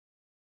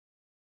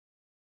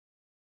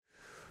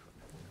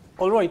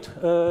All right,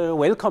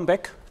 welcome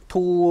back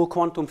to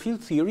quantum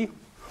field theory.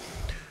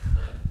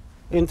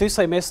 In this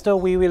semester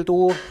we will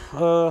do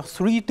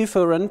 3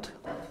 different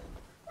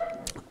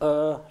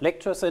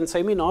lectures and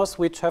seminars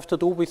which have to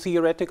do with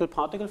theoretical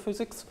particle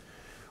physics.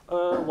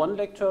 One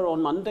lecture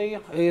on Monday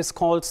is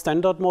called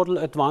Standard Model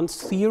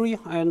Advanced Theory,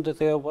 and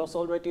there was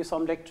already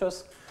some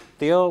lectures.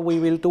 There we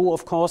will do,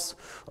 of course,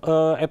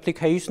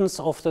 applications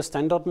of the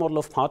standard model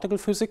of particle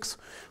physics,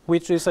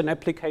 which is an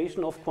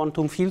application of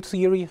quantum field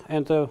theory,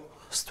 and the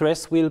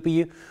stress will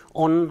be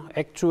on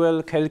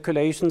actual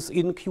calculations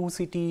in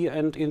QCD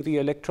and in the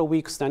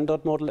electroweak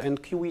standard model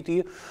and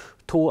QED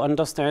to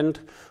understand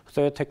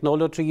the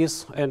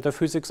technologies and the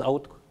physics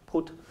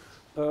output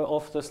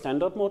of the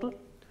standard model.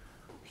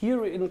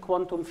 Here in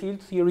Quantum Field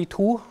Theory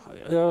 2,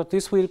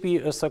 this will be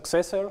a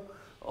successor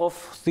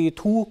of the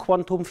 2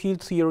 Quantum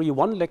Field Theory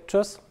 1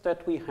 lectures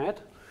that we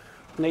had,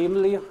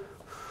 namely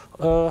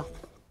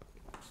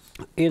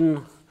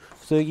in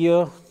the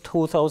year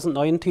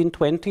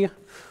 2019-20.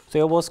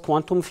 There was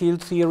Quantum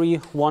Field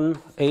Theory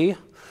 1A,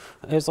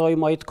 as I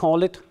might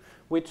call it,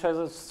 which has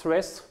a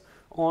stress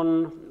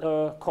on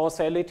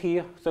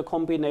causality, the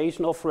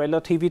combination of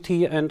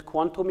relativity and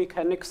quantum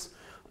mechanics,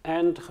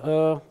 and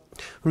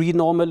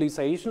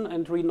renormalization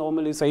and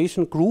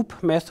renormalization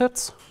group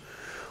methods.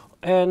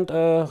 And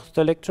the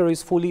lecture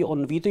is fully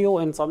on video,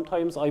 and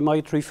sometimes I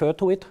might refer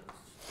to it.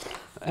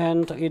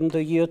 And in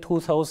the year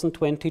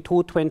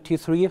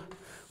 2022-23,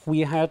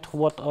 we had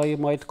what I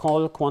might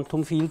call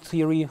Quantum Field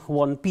Theory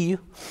 1B,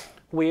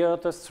 where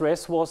the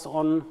stress was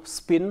on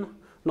spin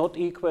not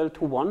equal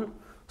to 1,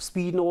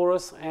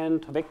 spinors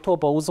and vector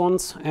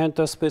bosons, and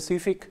the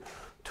specific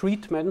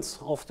treatments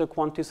of the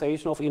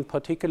quantization of, in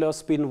particular,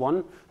 spin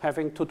 1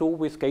 having to do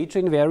with gauge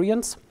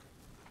invariance.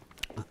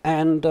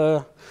 And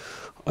I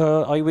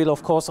will,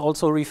 of course,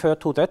 also refer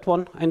to that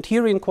one. And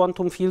here in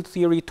Quantum Field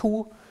Theory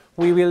 2,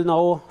 we will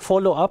now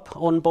follow up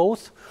on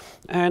both,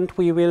 and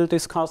we will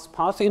discuss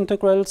path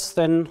integrals,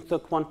 then the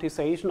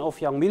quantization of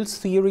Yang-Mills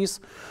theories,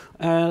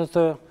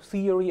 the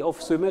theory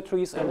of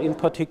symmetries, and in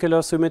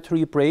particular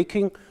symmetry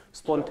breaking,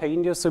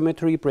 spontaneous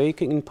symmetry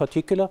breaking in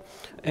particular,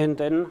 and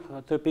then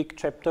the big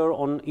chapter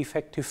on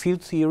effective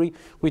field theory,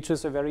 which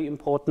is a very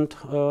important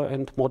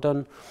and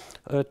modern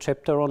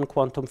chapter on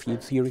quantum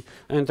field theory.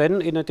 And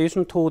then, in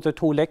addition to the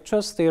 2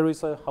 lectures, there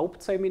is a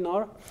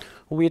Hauptseminar,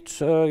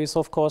 which is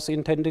of course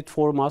intended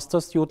for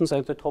master students,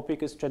 and the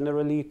topic is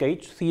generally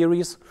gauge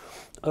theories,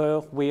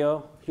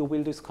 where you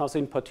will discuss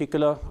in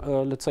particular,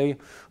 let's say,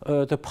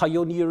 the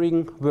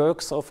pioneering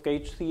works of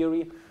gauge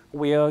theory,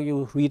 where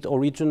you read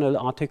original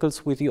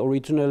articles with the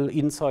original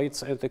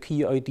insights and the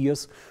key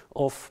ideas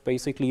of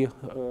basically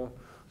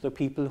the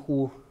people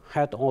who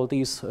had all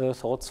these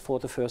thoughts for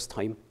the first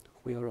time.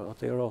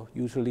 There are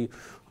usually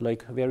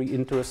like very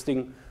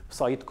interesting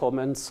side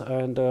comments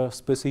and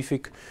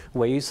specific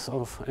ways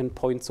of and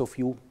points of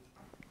view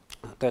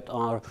that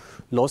are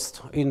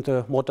lost in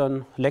the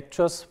modern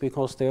lectures,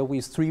 because there we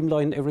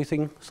streamline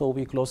everything, so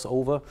we gloss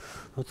over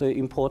the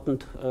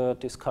important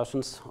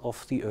discussions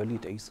of the early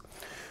days.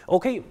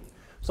 Okay,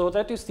 so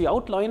that is the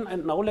outline,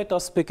 and now let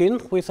us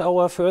begin with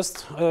our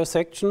first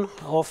section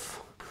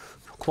of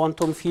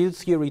Quantum Field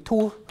Theory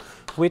 2,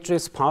 which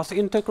is path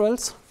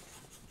integrals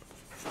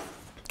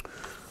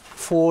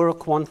for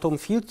quantum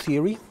field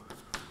theory.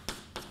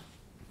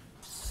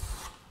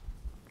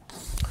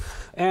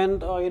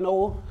 And I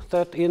know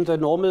that in the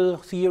normal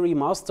theory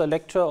master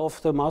lecture of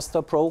the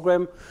master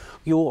program,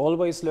 you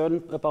always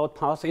learn about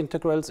path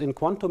integrals in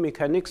quantum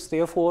mechanics.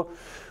 Therefore,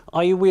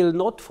 I will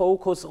not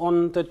focus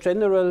on the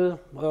general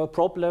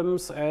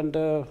problems and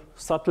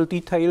subtle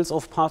details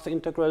of path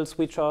integrals,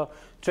 which are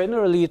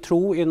generally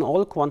true in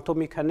all quantum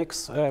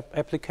mechanics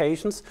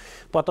applications,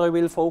 but I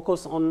will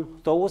focus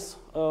on those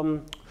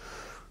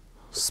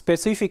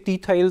specific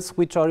details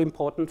which are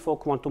important for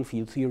quantum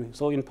field theory.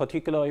 So in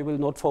particular, I will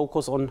not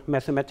focus on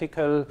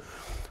mathematical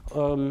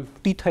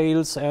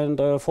details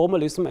and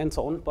formalism and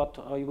so on, but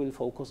I will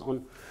focus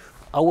on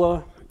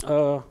our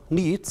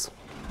needs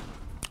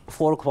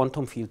for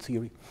quantum field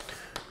theory.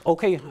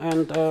 Okay,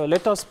 and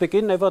let us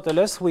begin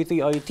nevertheless with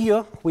the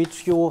idea,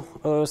 which you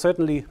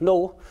certainly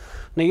know.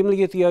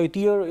 Namely, the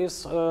idea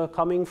is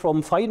coming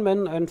from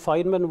Feynman, and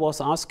Feynman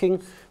was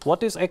asking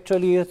what is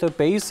actually the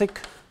basic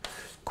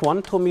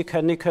quantum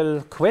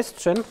mechanical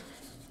question,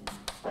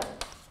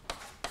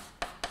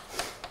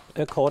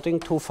 according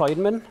to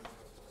Feynman.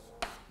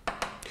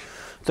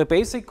 The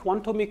basic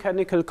quantum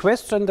mechanical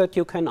question that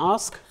you can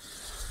ask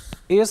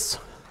is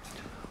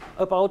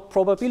about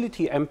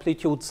probability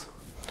amplitudes.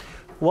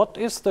 What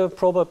is the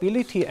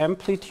probability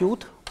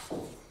amplitude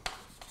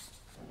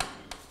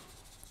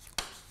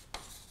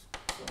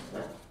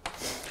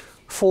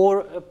for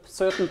a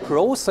certain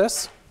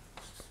process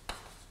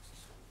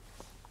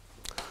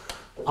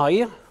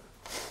I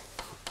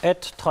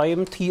at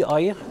time ti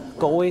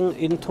going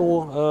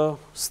into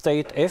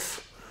state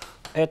f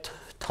at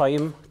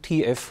time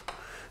tf?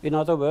 In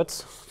other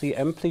words, the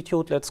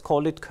amplitude, let's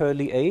call it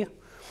curly a.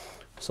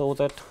 so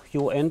that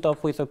you end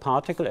up with a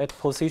particle at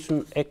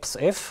position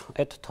xf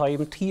at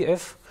time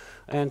tf,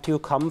 and you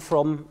come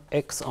from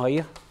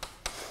xi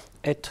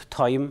at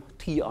time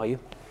ti. Okay.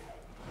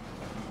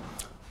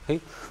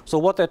 So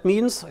what that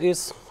means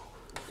is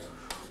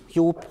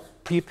you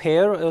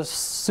prepare a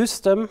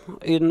system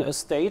in a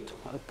state,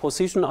 a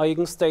position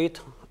eigenstate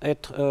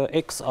at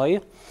xi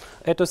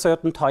at a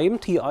certain time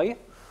ti.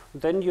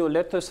 Then you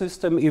let the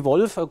system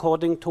evolve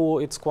according to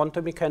its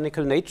quantum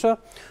mechanical nature.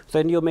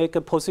 Then you make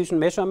a position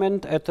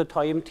measurement at the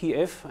time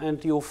tf,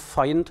 and you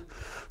find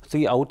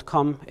the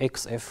outcome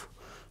xf.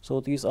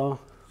 So these are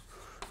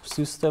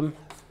system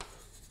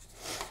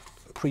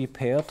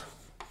prepared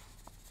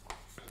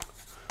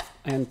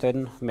and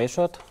then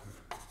measured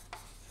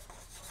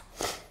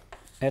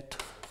at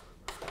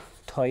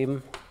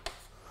time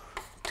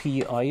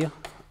ti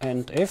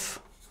and f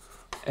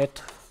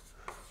at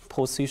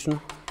position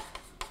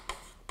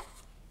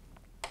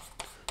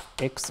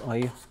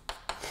xi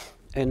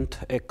and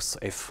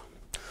xf.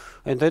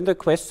 And then the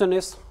question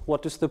is,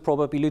 what is the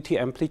probability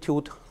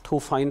amplitude to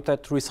find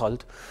that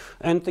result?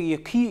 And the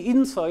key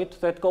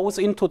insight that goes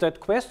into that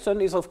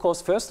question is, of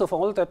course, first of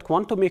all, that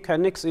quantum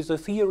mechanics is a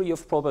theory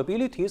of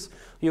probabilities.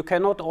 You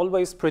cannot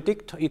always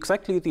predict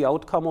exactly the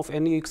outcome of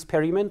any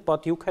experiment,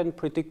 but you can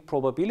predict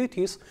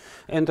probabilities.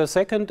 And the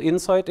second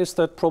insight is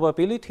that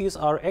probabilities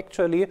are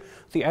actually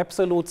the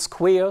absolute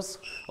squares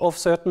of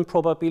certain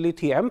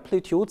probability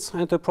amplitudes,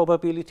 and the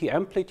probability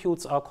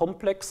amplitudes are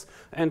complex,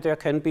 and there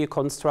can be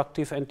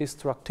constructive and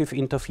destructive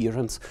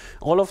interference.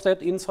 All of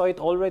that insight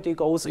already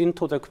goes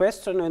into the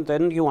question, and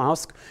then you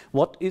ask,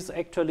 what is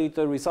actually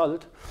the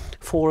result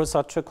for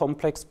such a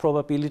complex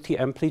probability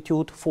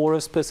amplitude for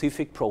a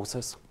specific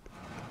process?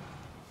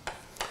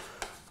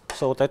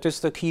 So that is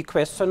the key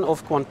question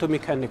of quantum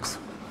mechanics.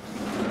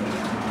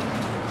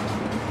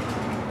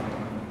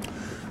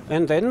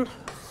 And then,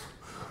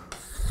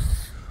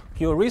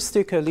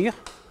 heuristically,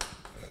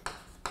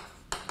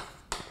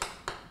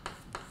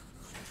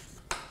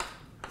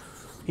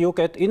 you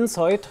get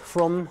insight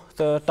from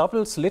the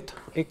double slit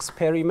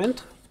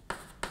experiment.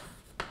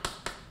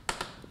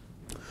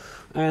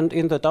 And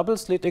in the double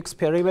slit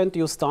experiment,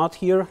 you start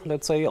here,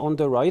 let's say on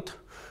the right,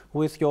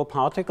 with your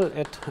particle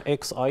at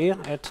xi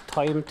at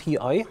time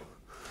ti.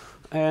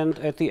 And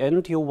at the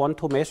end, you want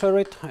to measure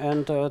it,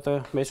 and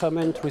the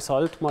measurement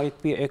result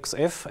might be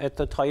xf at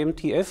the time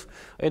tf.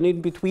 And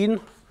in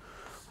between,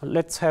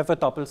 let's have a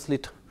double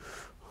slit.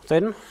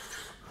 Then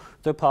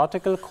the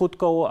particle could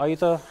go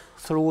either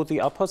through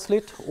the upper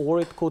slit or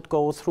it could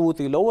go through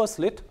the lower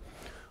slit.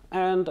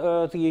 And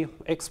the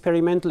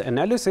experimental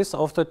analysis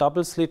of the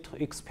double slit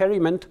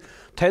experiment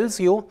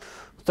tells you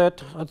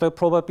that the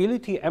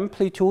probability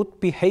amplitude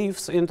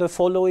behaves in the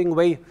following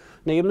way.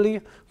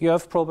 Namely, you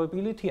have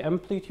probability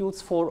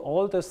amplitudes for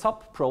all the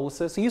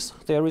sub-processes.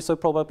 There is a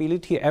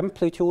probability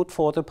amplitude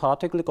for the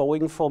particle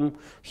going from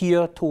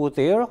here to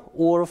there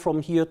or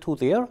from here to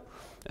there.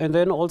 And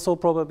then also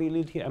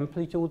probability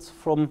amplitudes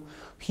from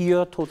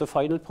here to the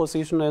final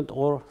position and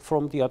or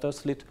from the other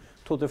slit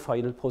to the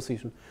final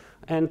position.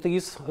 And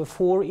these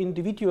four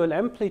individual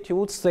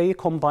amplitudes, they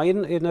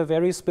combine in a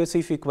very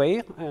specific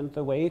way, and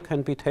the way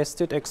can be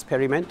tested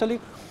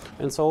experimentally.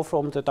 And so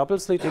from the double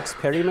slit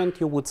experiment,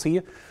 you would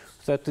see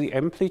that the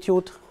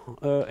amplitude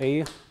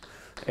A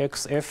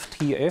xf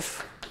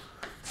tf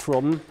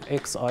from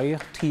xi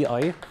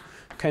ti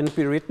can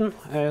be written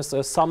as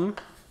a sum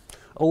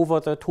over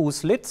the two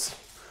slits.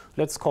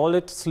 Let's call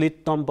it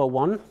slit number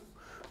 1,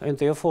 and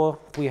therefore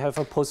we have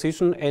a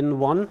position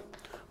n1,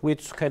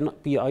 which can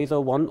be either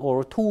 1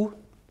 or 2,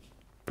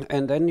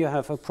 and then you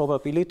have a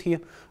probability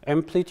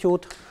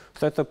amplitude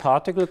that the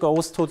particle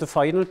goes to the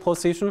final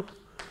position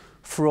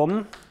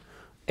from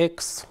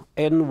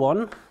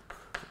xn1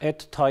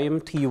 at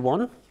time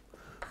t1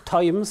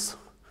 times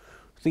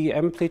the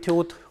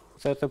amplitude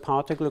that the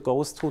particle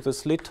goes to the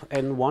slit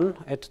n1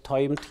 at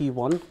time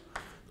t1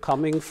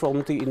 coming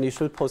from the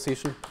initial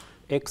position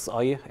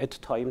xi at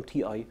time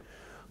ti.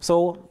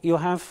 So you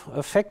have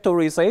a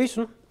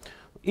factorization.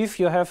 If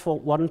you have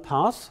one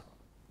path,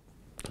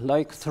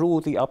 like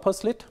through the upper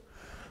slit,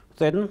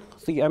 then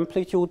the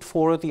amplitude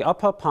for the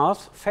upper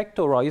path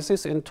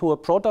factorizes into a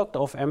product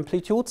of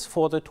amplitudes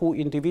for the two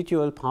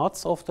individual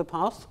parts of the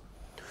path.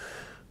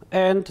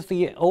 And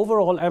the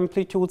overall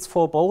amplitudes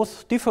for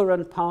both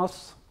different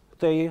paths,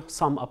 they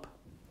sum up.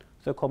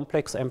 The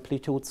complex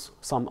amplitudes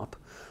sum up.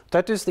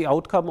 That is the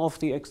outcome of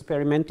the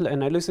experimental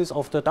analysis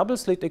of the double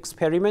slit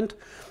experiment.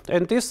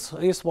 And this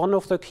is one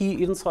of the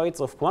key insights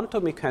of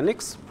quantum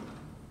mechanics.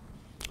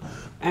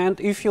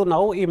 And if you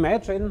now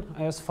imagine,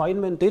 as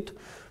Feynman did,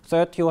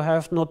 that you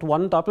have not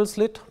one double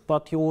slit,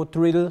 but you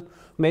drill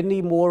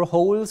many more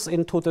holes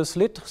into the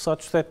slit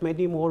such that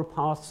many more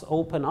paths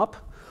open up,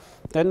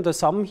 then the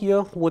sum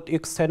here would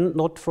extend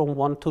not from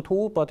 1 to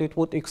 2, but it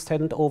would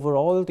extend over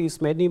all these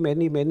many,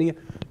 many, many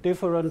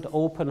different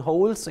open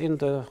holes in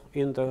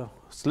the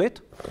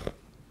slit.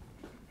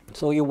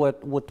 So you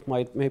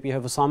might maybe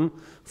have a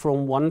sum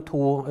from 1 to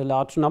a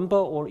large number,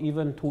 or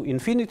even to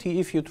infinity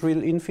if you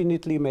drill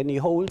infinitely many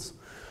holes.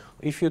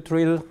 If you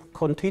drill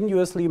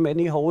continuously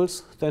many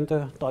holes, then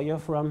the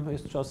diaphragm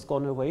is just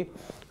gone away,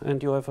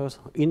 and you have an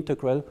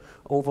integral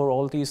over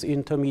all these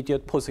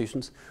intermediate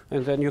positions.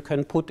 And then you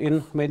can put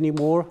in many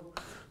more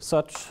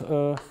such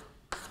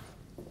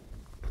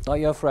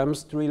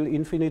diaphragms, drill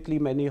infinitely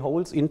many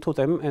holes into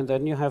them, and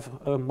then you have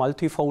a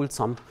multifold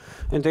sum.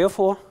 And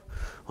therefore,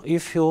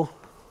 if you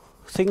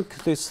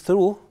think this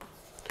through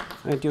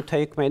and you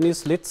take many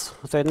slits,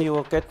 then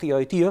you get the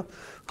idea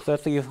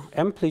that the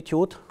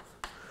amplitude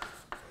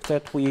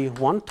that we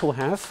want to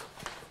have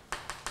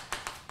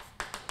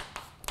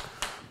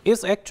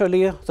is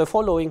actually the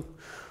following.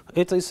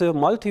 It is a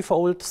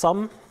multifold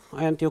sum,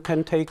 and you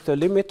can take the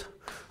limit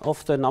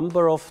of the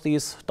number of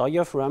these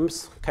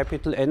diaphragms,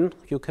 capital N.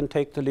 You can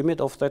take the limit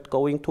of that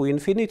going to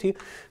infinity,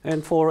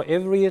 and for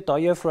every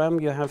diaphragm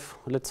you have,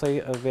 let's say,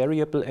 a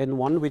variable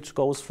n1 which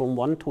goes from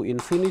 1 to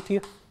infinity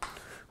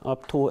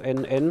up to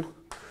nn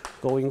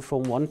going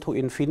from 1 to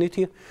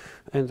infinity,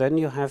 and then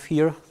you have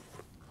here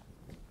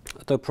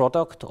the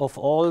product of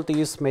all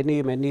these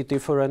many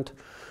different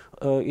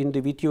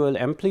individual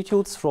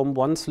amplitudes from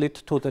one slit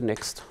to the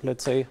next.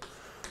 Let's say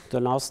the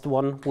last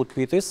one would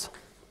be this.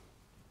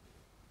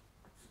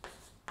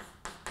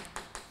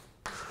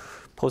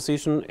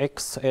 Position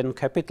x n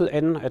capital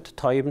N at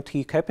time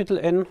t capital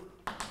N,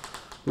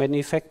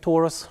 many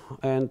factors,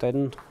 and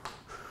then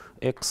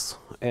x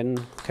n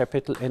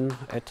capital N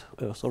at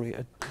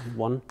at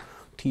 1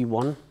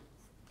 t1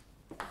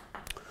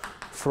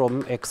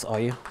 from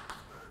xi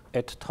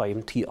at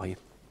time ti.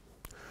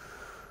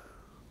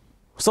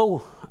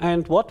 So,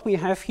 and what we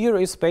have here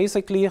is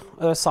basically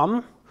a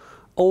sum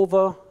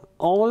over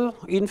all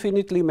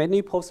infinitely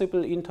many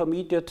possible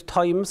intermediate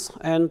times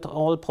and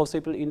all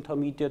possible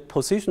intermediate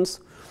positions,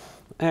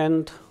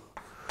 and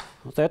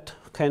that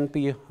can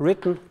be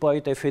written by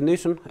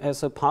definition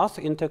as a path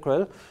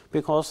integral,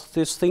 because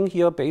this thing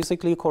here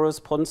basically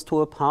corresponds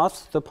to a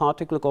path. The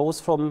particle goes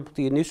from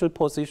the initial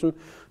position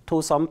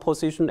to some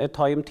position at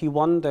time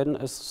t1, then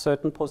a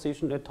certain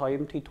position at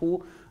time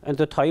t2, and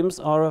the times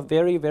are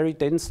very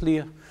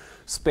densely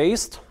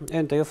spaced,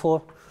 and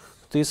therefore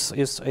this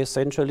is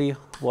essentially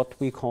what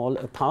we call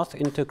a path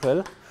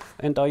integral.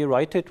 And I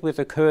write it with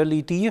a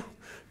curly d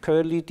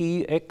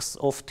x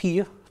of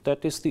t,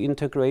 that is the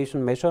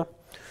integration measure.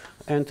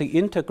 And the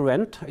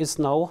integrand is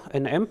now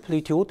an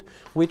amplitude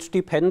which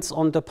depends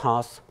on the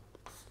path,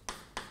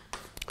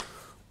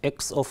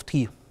 x of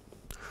t.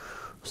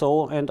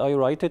 So, and I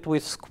write it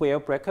with square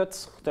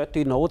brackets. That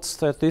denotes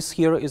that this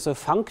here is a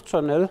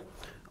functional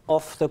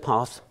of the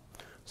path.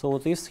 So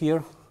this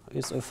here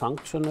is a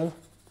functional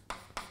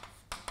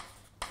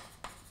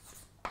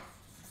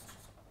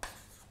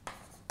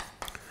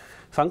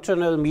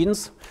Functional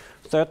means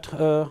that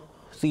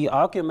the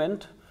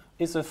argument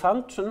is a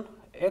function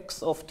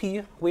x of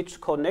t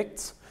which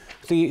connects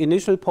the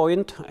initial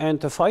point and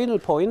the final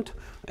point,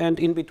 and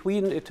in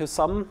between it is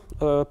some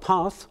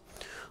path,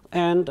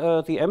 and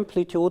the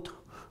amplitude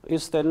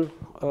is then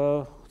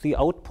the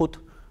output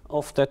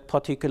of that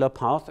particular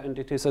path, and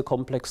it is a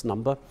complex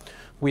number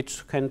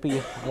which can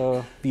be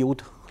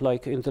viewed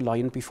like in the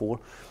line before.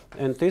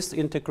 And this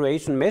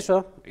integration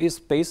measure is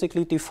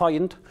basically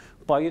defined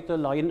by the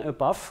line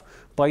above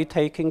by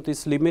taking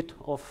this limit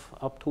of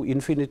up to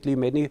infinitely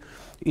many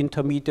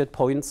intermediate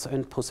points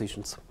and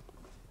positions.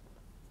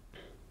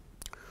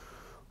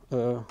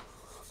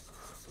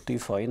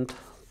 Defined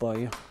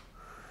by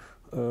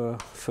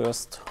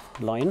first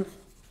line.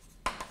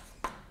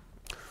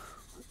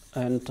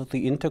 And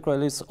the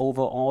integral is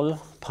over all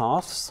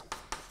paths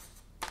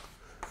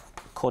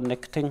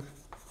connecting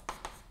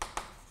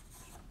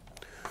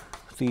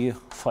the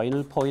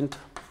final point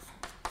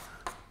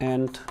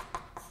and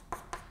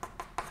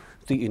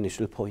the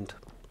initial point.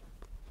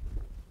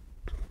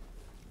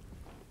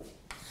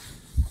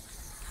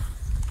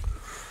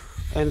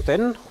 And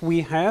then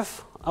we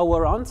have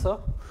our answer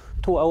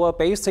to our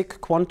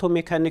basic quantum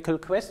mechanical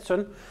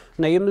question,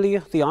 namely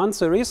the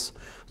answer is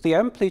the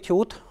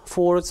amplitude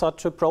for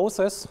such a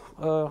process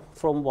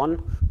from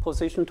one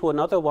position to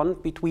another one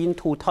between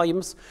two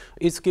times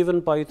is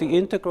given by the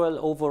integral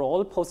over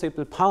all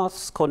possible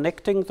paths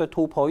connecting the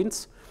 2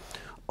 points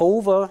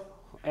over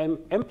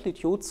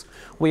amplitudes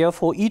where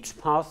for each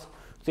path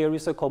there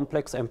is a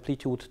complex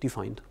amplitude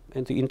defined.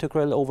 And the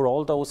integral over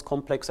all those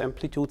complex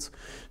amplitudes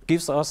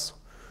gives us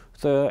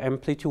the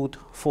amplitude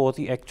for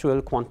the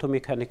actual quantum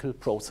mechanical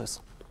process.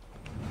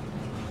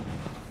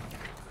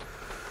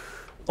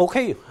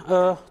 Okay,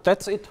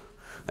 that's it.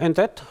 And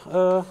that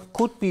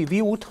could be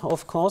viewed,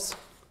 of course,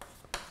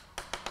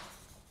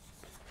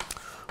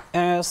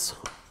 as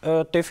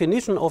a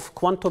definition of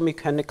quantum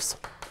mechanics,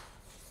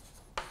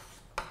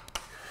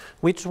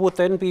 which would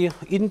then be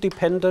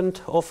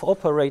independent of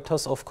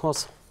operators, of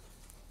course.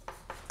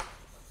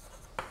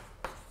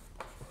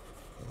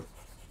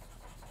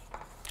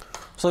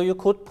 So you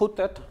could put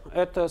that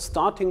at the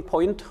starting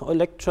point of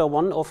lecture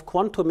 1 of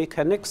quantum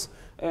mechanics,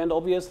 and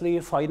obviously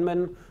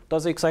Feynman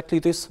does exactly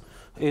this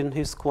in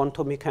his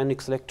quantum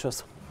mechanics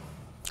lectures.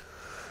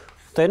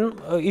 Then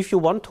if you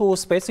want to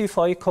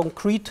specify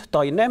concrete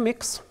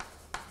dynamics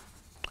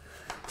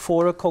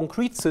for a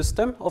concrete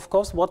system, of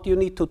course, what you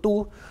need to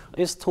do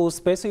is to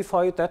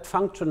specify that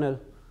functional.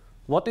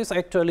 What is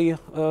actually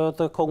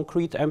the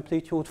concrete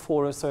amplitude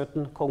for a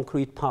certain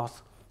concrete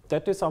path?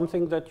 That is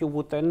something that you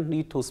would then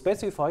need to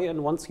specify,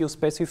 and once you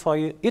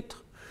specify it,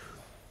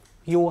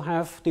 you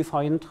have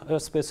defined a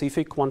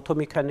specific quantum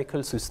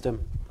mechanical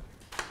system.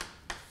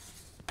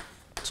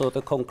 So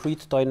the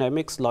concrete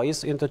dynamics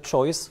lies in the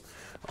choice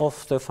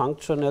of the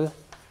functional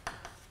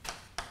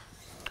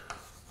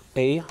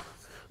A,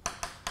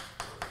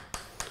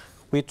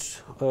 which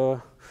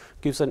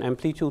gives an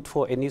amplitude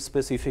for any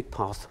specific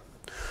path.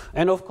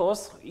 And of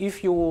course,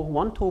 if you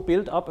want to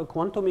build up a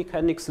quantum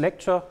mechanics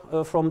lecture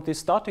from this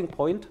starting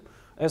point,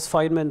 as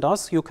Feynman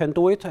does, you can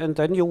do it, and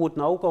then you would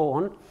now go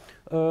on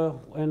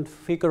and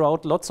figure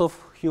out lots of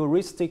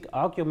heuristic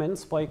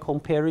arguments by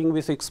comparing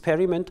with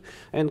experiment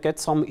and get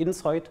some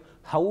insight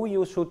how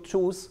you should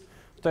choose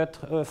that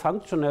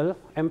functional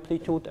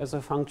amplitude as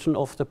a function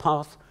of the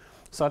path,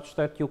 such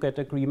that you get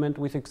agreement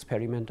with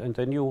experiment, and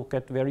then you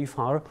get very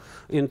far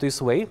in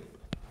this way.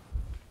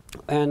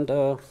 And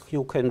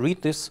you can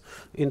read this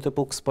in the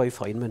books by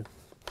Feynman.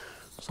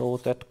 So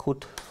that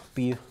could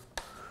be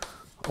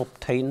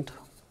obtained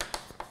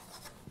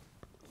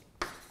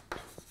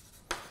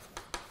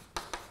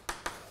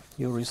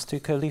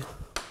heuristically.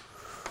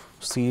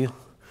 See,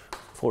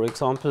 for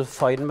example,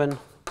 Feynman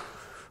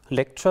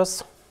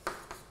lectures,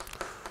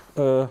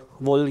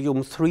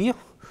 volume 3,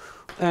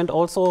 and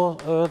also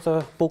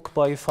the book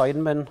by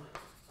Feynman,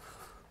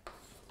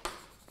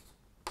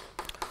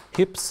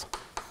 Hibbs,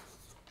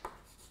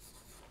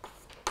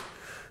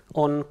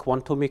 on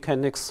quantum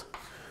mechanics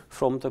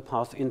from the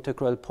path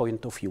integral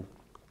point of view.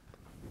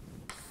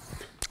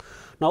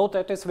 Now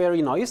that is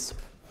very nice,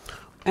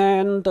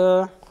 and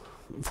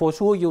for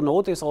sure you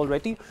know this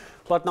already,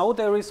 but now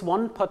there is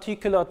one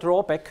particular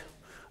drawback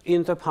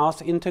in the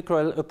path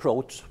integral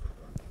approach.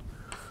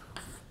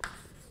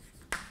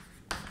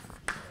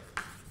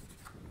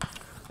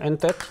 And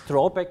that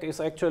drawback is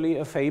actually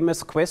a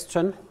famous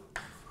question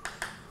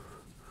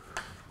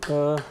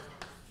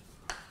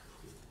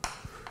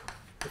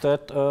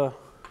that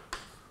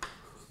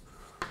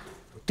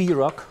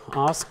Dirac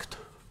asked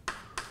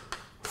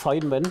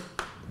Feynman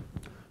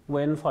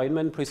when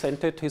Feynman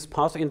presented his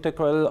path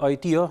integral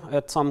idea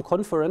at some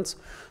conference.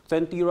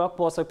 Then Dirac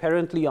was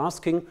apparently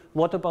asking,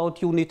 what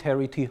about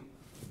unitarity?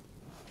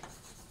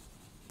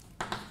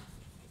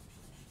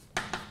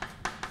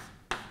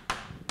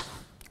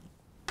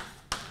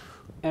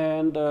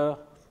 And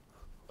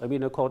I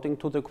mean, according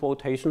to the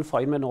quotation,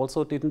 Feynman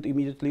also didn't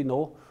immediately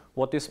know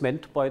what is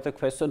meant by the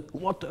question,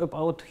 what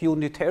about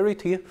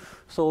unitarity?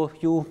 So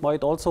you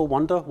might also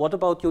wonder, what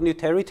about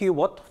unitarity?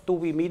 What do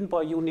we mean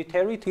by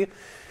unitarity?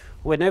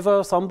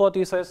 Whenever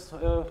somebody says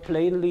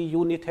plainly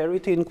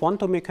unitarity in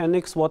quantum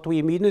mechanics, what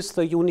we mean is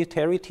the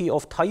unitarity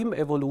of time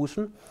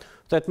evolution.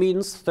 That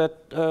means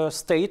that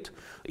state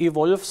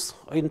evolves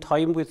in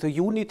time with a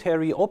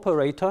unitary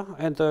operator,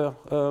 and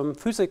the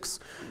physics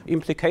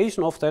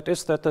implication of that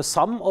is that the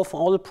sum of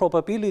all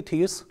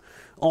probabilities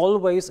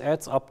always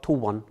adds up to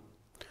 1.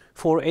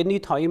 For any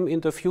time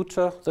in the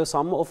future, the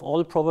sum of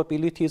all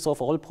probabilities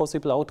of all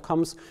possible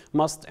outcomes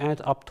must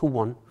add up to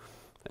 1.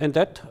 And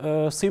that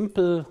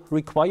simple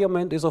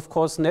requirement is of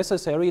course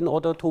necessary in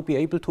order to be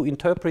able to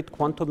interpret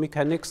quantum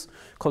mechanics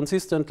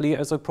consistently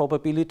as a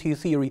probability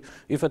theory.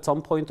 If at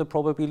some point the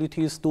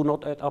probabilities do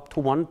not add up to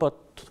 1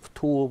 but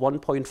to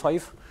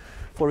 1.5,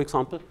 for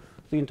example,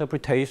 the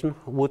interpretation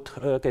would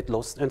get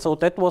lost. And so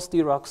that was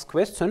Dirac's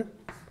question.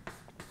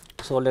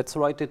 So let's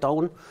write it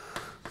down.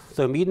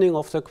 The meaning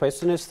of the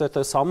question is that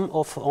the sum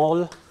of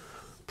all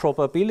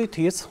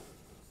probabilities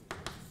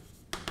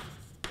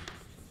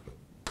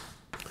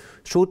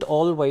should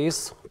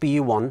always be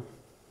 1.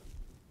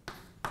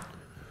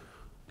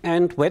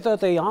 And whether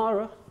they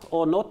are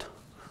or not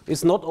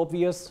is not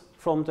obvious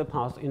from the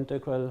path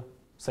integral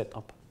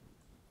setup.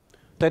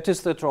 That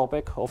is the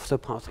drawback of the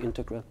path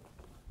integral.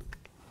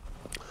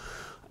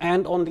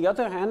 And on the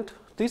other hand,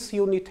 this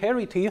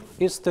unitarity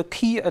is the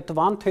key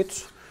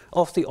advantage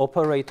of the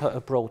operator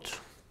approach.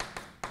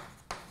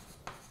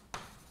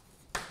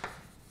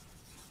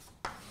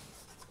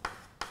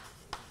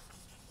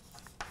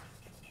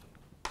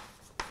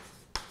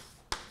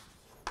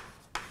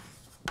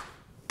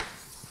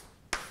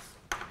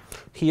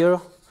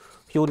 Here,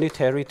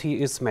 unitarity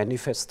is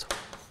manifest.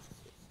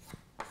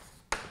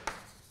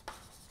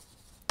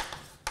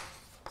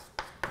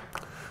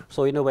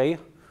 So in a way,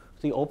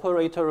 the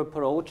operator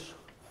approach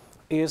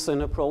is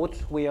an approach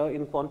where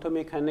in quantum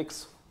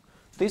mechanics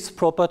this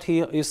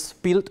property is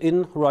built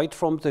in right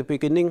from the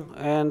beginning,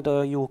 and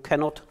you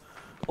cannot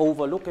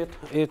overlook it.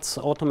 It's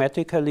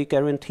automatically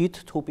guaranteed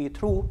to be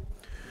true.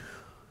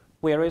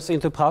 Whereas in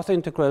the path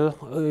integral,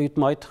 it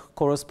might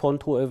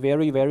correspond to a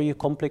very, very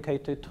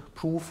complicated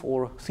proof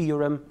or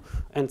theorem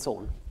and so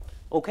on.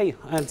 Okay,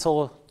 and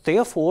so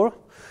therefore,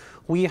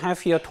 we have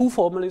here two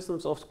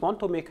formalisms of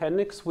quantum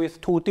mechanics with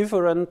two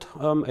different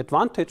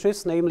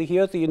advantages, namely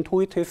here the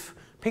intuitive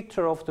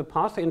picture of the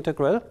path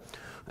integral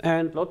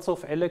and lots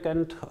of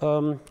elegant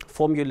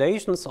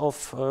formulations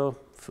of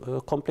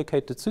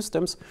complicated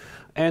systems,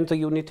 and the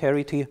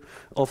unitarity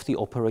of the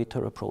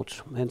operator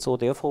approach. And so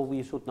therefore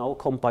we should now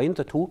combine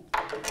the two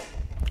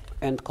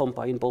and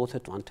combine both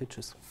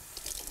advantages.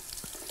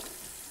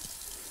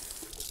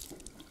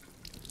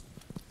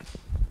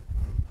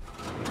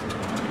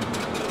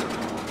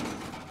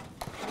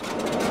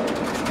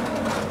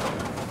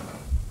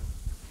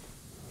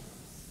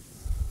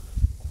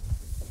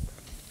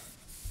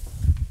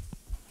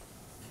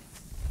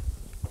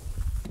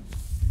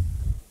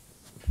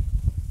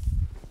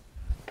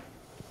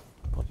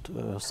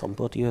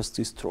 Somebody has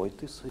destroyed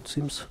this, it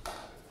seems.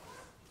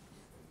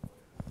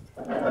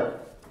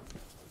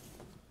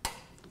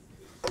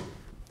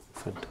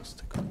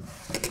 Fantastic.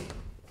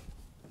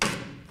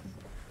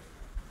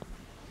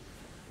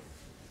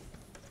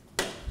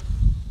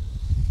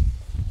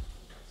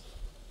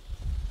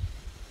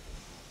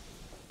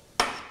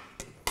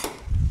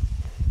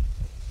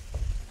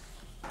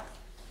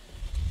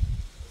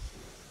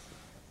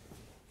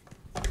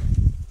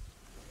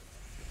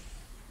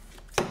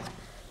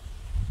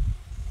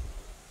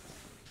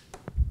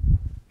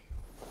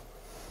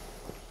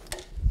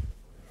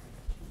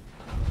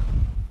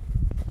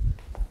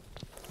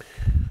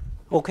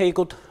 Okay,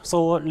 good.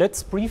 So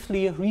let's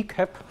briefly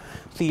recap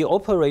the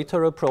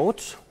operator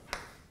approach.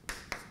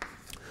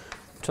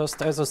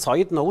 Just as a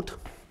side note,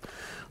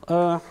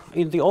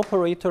 in the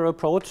operator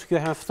approach, you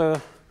have the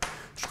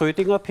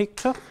Schrödinger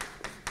picture.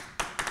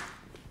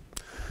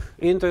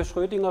 In the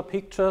Schrödinger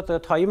picture, the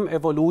time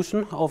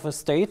evolution of a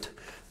state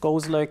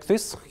goes like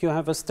this. You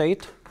have a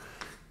state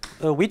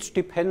which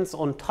depends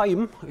on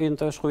time in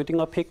the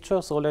Schrödinger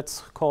picture. So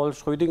let's call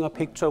Schrödinger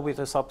picture with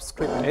a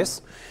subscript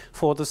s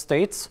for the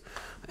states.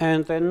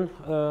 And then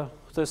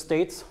the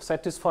states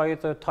satisfy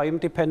the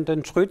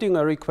time-dependent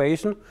Schrödinger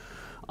equation.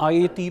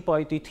 I d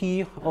by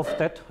dt of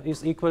that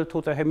is equal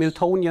to the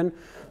Hamiltonian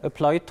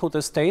applied to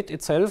the state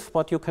itself.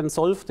 But you can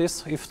solve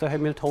this if the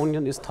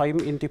Hamiltonian is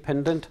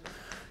time-independent,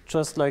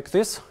 just like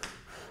this.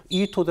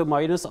 E to the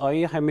minus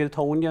I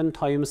Hamiltonian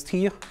times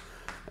t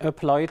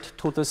applied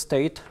to the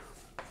state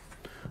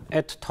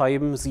at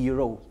time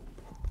 0.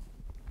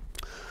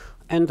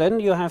 And then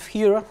you have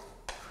here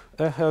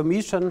a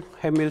Hermitian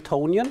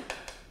Hamiltonian.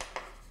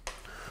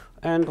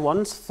 And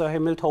once the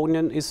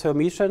Hamiltonian is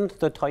Hermitian,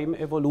 the time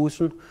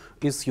evolution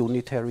is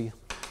unitary.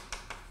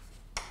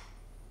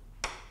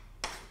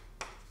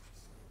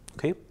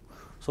 Okay,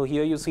 so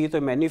here you see the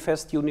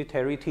manifest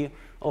unitarity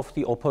of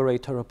the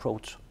operator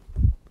approach.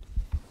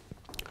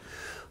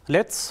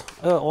 Let's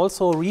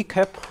also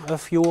recap a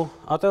few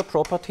other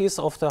properties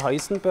of the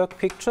Heisenberg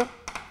picture.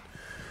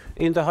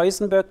 In the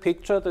Heisenberg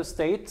picture, the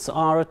states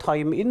are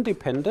time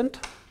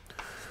independent,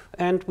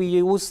 and we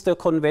use the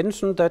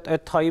convention that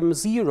at time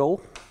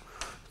 0,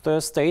 the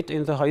state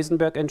in the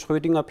Heisenberg and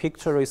Schrödinger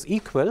picture is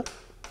equal.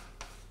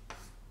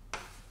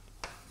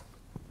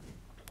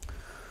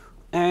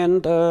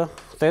 And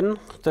then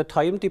the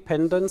time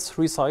dependence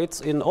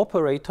resides in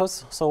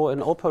operators. So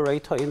an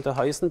operator in the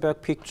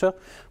Heisenberg picture,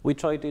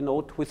 which I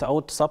denote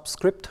without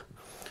subscript,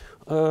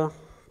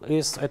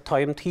 is at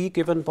time t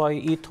given by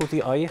e to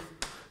the I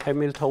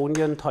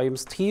Hamiltonian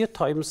times t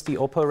times the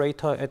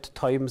operator at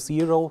time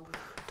 0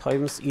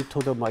 times e to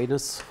the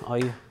minus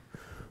I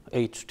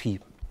ht.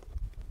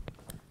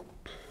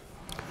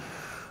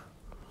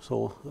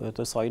 So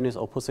the sign is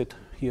opposite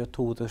here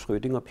to the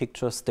Schrödinger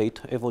picture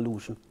state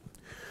evolution.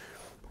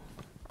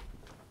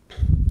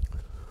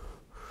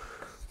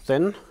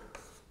 Then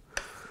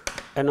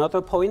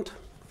another point,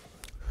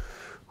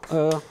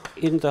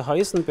 in the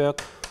Heisenberg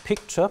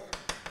picture,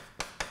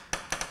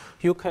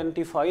 you can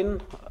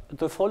define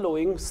the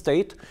following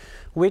state,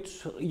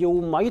 which you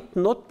might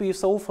not be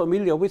so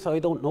familiar with, I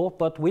don't know,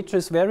 but which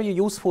is very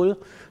useful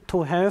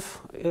to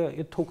have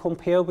to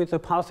compare with the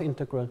path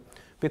integral.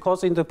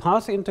 Because in the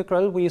path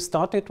integral, we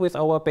started with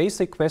our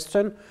basic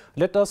question,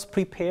 let us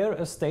prepare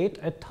a state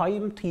at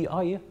time ti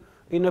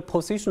in a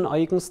position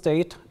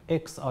eigenstate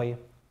xi.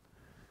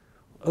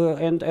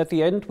 And at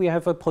the end, we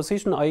have a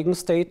position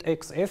eigenstate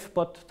xf,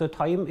 but the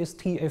time is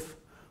tf.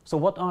 So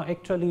what are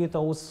actually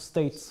those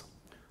states?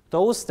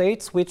 Those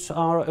states which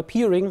are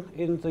appearing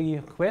in the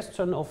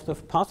question of the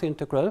path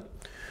integral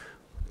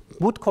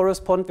would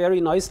correspond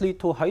very nicely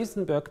to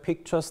Heisenberg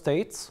picture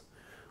states,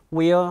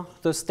 where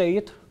the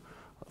state,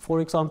 for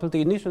example,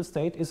 the initial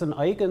state is an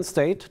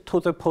eigenstate to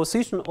the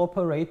position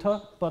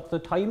operator, but the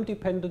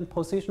time-dependent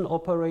position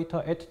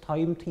operator at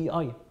time ti.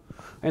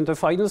 And the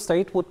final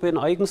state would be an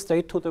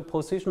eigenstate to the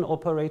position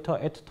operator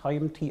at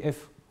time tf.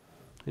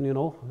 And you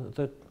know,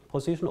 the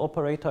position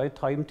operator at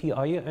time ti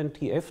and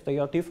tf, they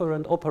are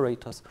different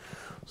operators.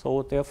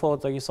 So therefore,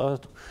 these are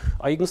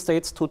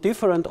eigenstates to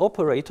different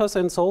operators.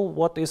 And so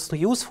what is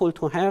useful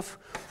to have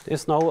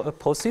is now a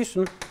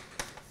position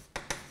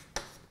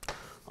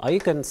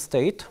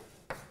eigenstate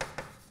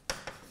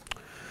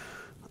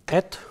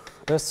at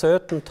a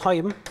certain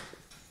time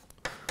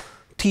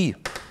t.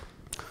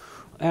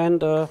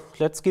 And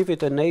let's give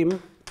it a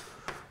name,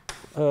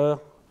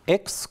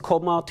 x,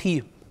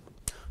 t.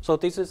 So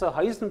this is a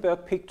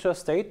Heisenberg picture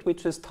state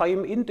which is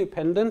time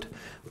independent,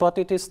 but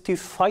it is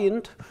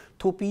defined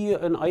to be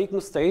an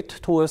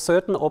eigenstate to a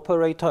certain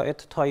operator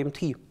at time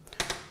t.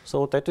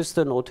 So that is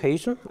the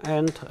notation,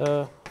 and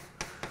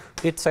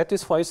it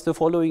satisfies the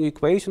following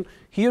equation.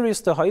 Here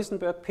is the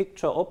Heisenberg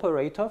picture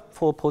operator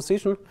for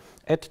position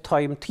at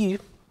time t,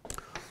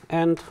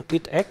 and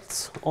it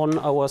acts on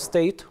our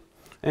state,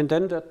 and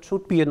then that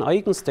should be an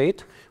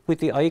eigenstate with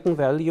the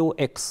eigenvalue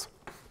x.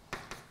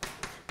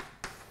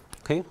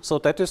 Okay, so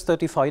that is the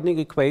defining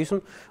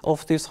equation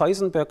of this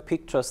Heisenberg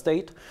picture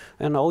state,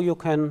 and now you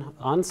can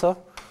answer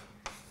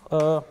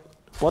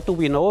what do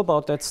we know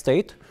about that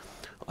state.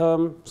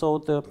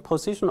 So the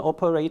position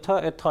operator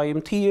at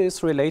time t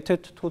is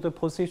related to the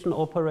position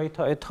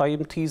operator at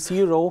time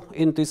t0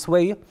 in this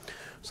way.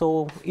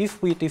 So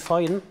if we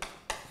define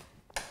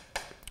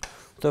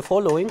the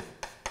following,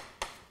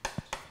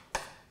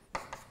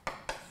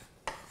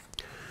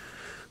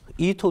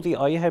 e to the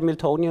I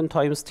Hamiltonian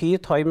times t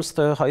times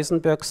the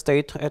Heisenberg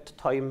state at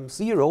time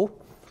 0,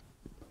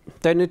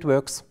 then it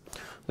works.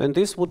 Then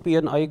this would be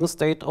an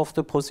eigenstate of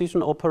the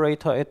position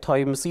operator at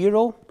time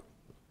 0.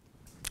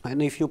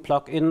 And if you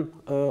plug in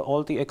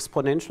all the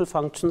exponential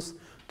functions,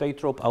 they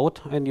drop out,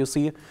 and you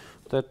see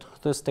that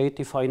the state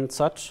defined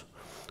such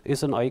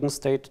is an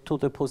eigenstate to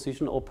the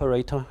position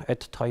operator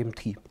at time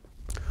t.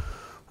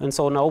 And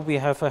so now we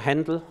have a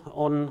handle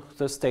on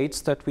the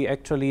states that we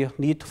actually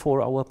need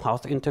for our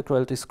path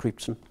integral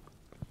description.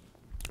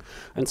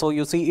 And so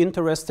you see,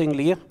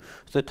 interestingly,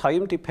 the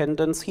time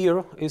dependence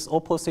here is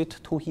opposite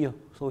to here.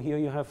 So here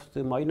you have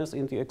the minus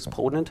in the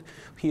exponent,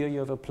 here you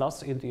have a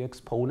plus in the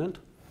exponent.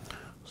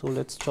 So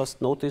let's just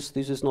notice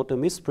this is not a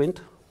misprint.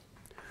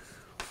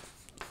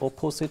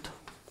 Opposite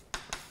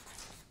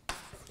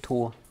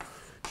to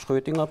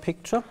Schrödinger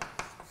picture.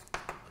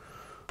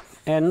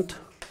 And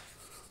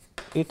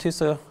it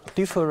is a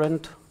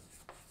different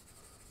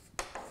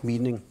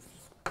meaning.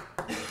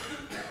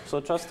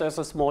 So just as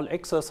a small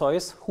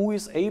exercise, who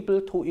is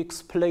able to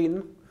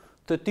explain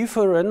the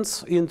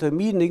difference in the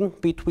meaning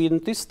between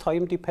this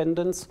time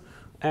dependence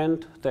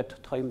and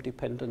that time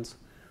dependence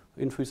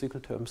in physical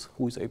terms?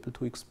 Who is able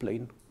to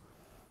explain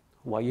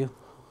why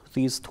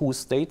these two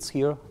states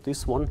here,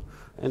 this one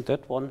and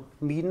that one,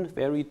 mean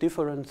very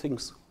different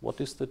things?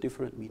 What is the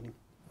different meaning?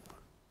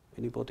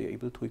 Anybody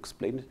able to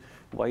explain it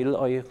while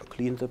I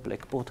clean the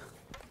blackboard?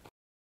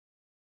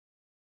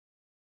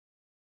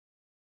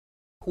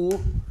 Who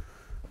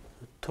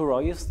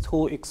tries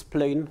to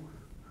explain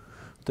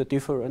the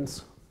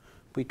difference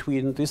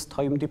between this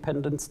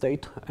time-dependent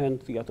state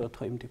and the other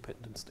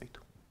time-dependent state?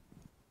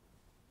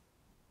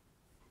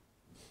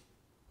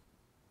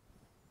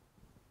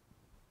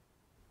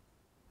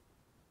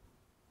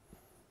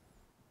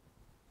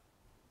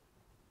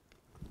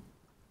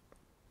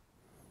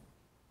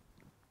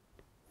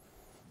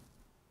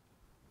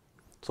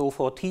 So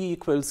for t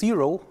equals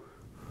 0,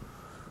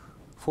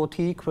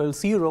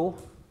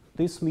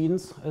 this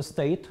means a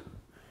state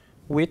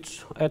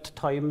which at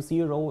time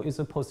 0 is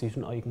a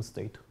position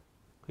eigenstate.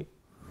 Okay.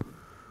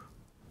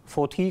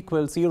 For t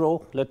equals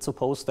 0, let's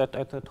suppose that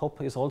at the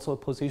top is also a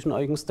position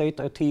eigenstate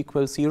at t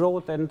equals 0,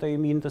 then they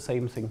mean the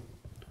same thing.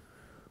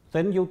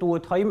 Then you do a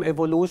time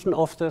evolution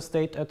of the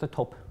state at the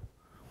top.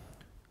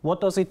 What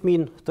does it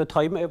mean? The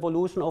time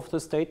evolution of the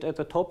state at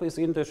the top is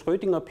in the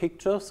Schrödinger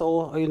picture.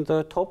 So in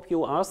the top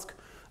you ask,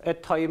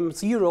 at time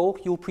 0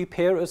 you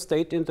prepare a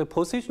state in the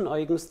position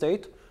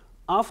eigenstate.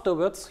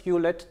 Afterwards you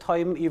let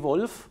time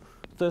evolve.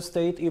 The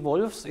state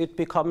evolves, it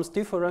becomes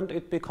different,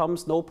 it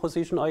becomes no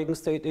position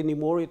eigenstate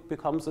anymore, it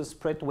becomes a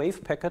spread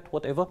wave packet,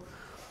 whatever.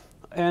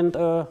 And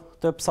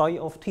the psi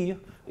of t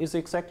is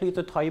exactly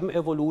the time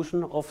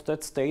evolution of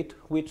that state,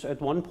 which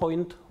at one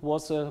point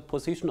was a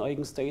position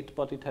eigenstate,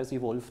 but it has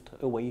evolved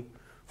away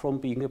from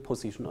being a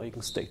position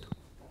eigenstate.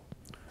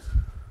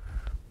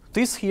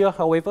 This here,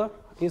 however,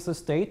 is a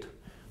state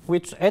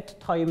which at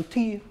time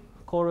t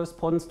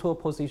corresponds to a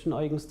position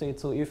eigenstate.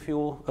 So if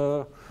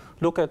you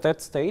look at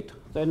that state,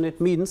 then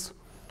it means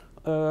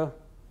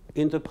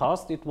in the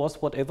past it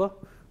was whatever,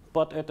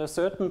 but at a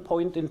certain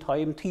point in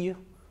time t,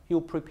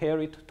 you prepare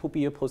it to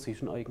be a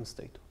position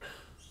eigenstate.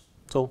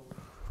 So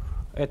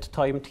at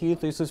time t,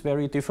 this is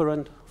very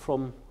different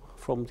from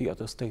the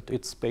other state.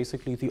 It's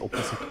basically the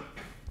opposite.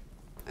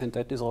 And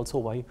that is also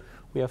why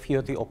we have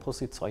here the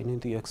opposite sign in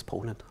the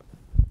exponent.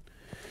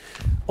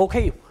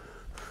 Okay,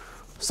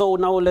 so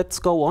now let's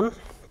go on.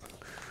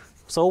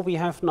 So we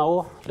have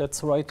now,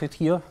 let's write it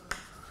here,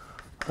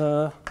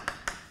 the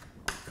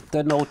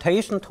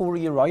notation to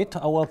rewrite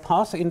our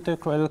path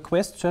integral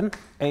question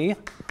A,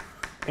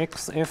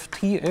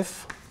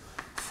 xftf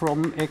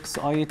from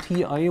xi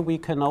ti. We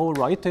can now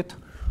write it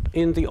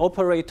in the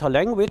operator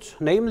language.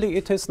 Namely,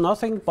 it is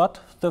nothing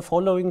but the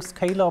following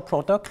scalar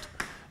product,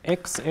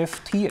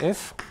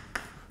 xftf,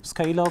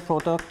 scalar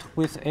product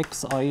with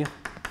xi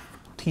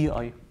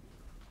ti.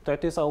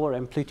 That is our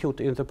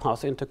amplitude in the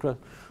path integral.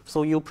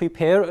 So you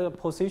prepare a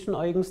position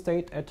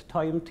eigenstate at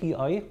time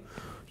ti,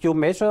 you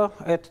measure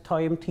at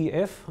time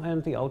tf,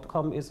 and the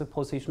outcome is a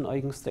position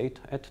eigenstate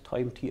at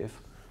time tf.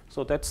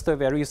 So that's the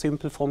very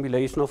simple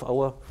formulation of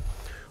our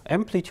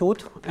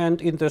amplitude.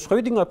 And in the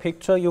Schrödinger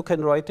picture, you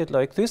can write it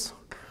like this.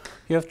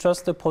 you have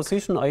just the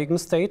position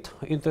eigenstate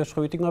in the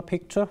Schrödinger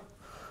picture,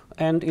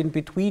 and in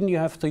between you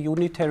have the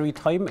unitary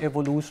time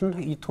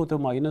evolution e to the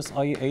minus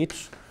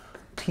IH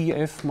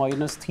Tf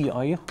minus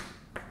Ti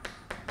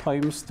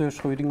times the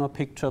Schrödinger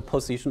picture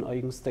position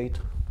eigenstate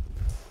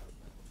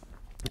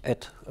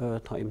at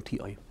time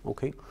Ti.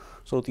 Okay,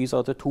 so these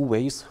are the two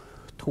ways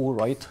to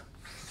write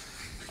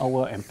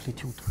our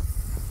amplitude.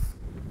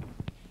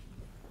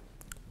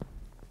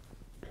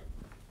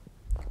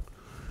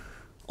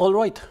 All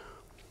right,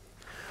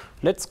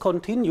 let's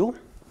continue.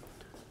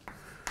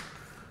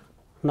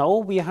 Now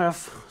we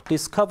have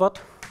discovered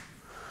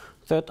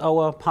that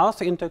our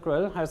path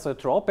integral has a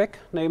drawback,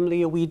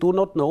 namely we do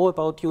not know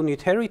about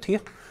unitarity,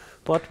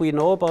 but we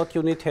know about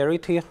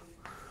unitarity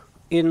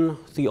in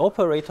the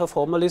operator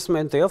formalism,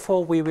 and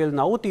therefore we will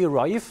now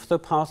derive the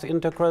path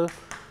integral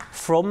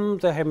from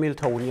the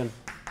Hamiltonian.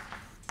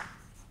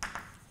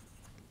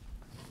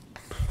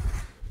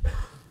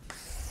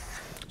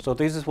 So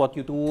this is what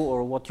you do,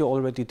 or what you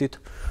already did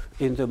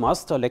in the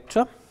master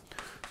lecture.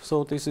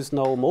 So this is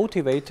now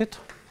motivated.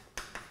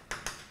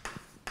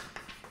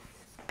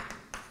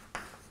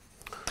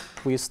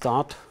 We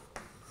start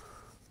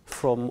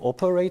from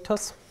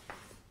operators.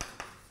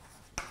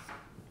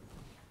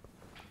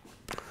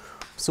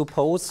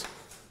 Suppose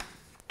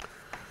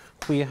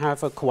we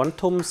have a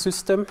quantum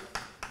system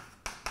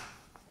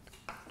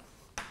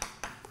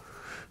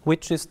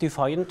which is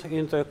defined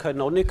in the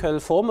canonical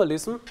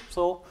formalism.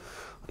 So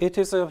it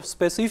is a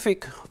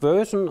specific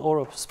version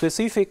or a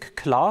specific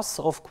class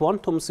of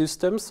quantum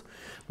systems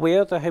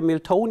where the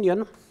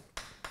Hamiltonian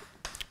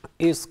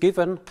is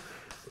given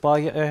by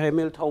a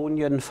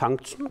Hamiltonian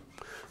function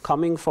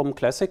coming from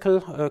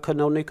classical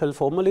canonical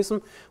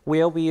formalism,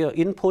 where we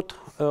input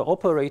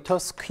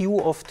operators Q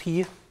of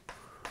t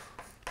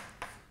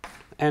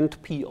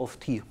and P of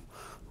t.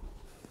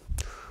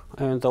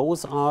 And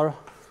those are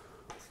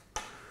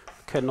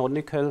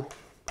canonical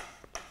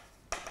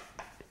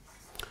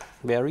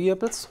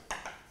variables,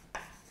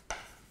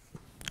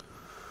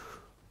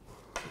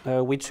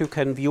 which you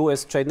can view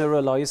as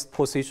generalized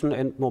position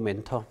and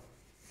momenta.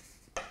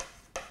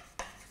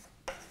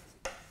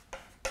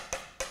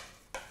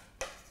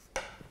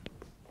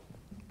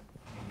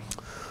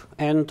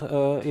 And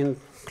in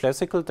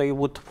classical, they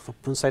would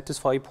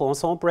satisfy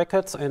Poisson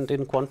brackets, and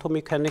in quantum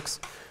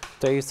mechanics,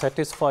 they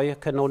satisfy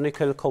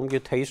canonical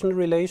commutation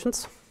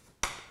relations.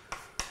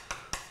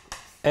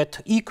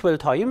 At equal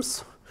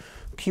times,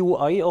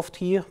 Qi of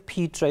t,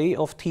 Pj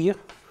of t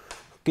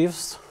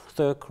gives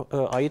the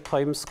I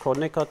times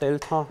Kronecker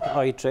delta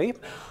Ij.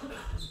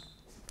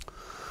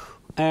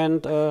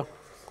 And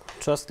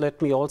just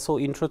let me also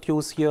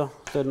introduce here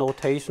the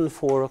notation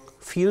for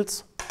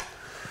fields.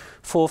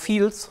 For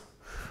fields,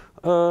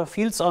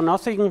 fields are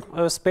nothing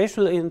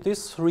special in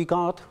this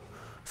regard.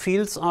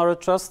 Fields are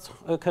just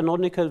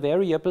canonical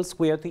variables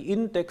where the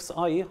index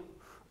I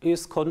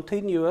is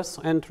continuous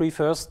and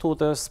refers to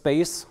the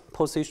space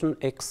position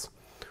x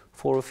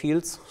for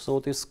fields. So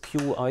this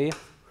Qi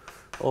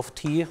of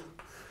t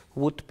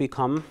would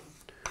become,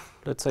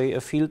 let's say,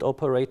 a field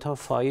operator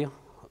phi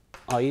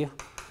I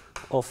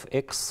of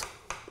x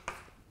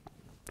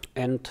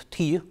and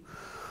t.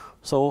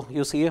 So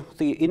you see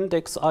the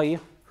index I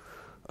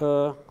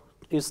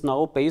is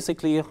now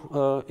basically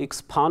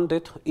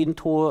expanded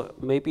into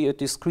maybe a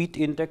discrete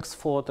index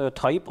for the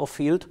type of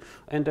field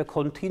and a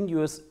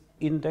continuous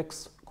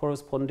index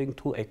corresponding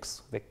to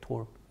x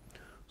vector.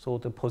 So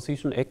the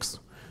position x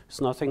is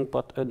nothing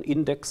but an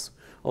index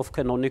of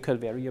canonical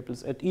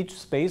variables. At each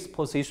space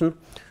position,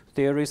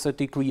 there is a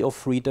degree of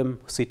freedom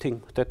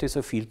sitting. That is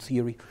a field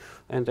theory.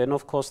 And then,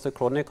 of course, the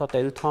Kronecker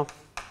delta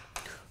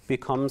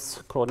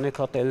becomes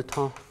Kronecker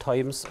delta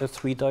times a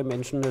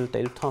three-dimensional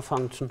delta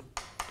function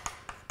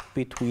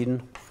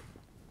between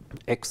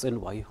x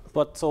and y.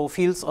 But so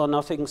fields are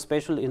nothing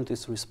special in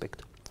this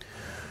respect.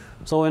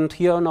 So, and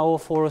here now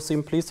for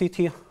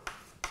simplicity,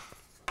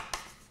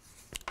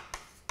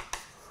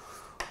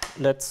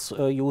 let's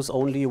use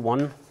only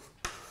one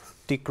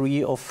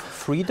degree of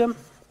freedom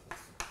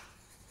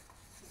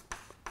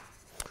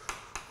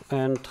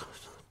and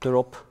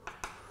drop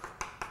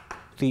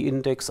the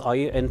index I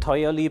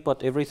entirely,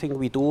 but everything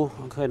we do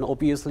can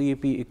obviously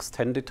be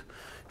extended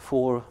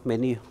for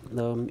many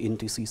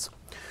indices.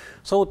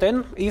 So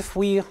then, if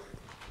we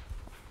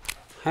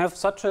have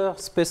such a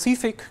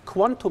specific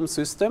quantum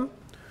system,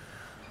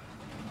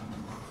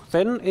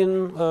 then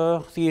in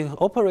the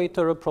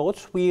operator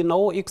approach, we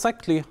know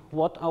exactly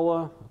what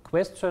our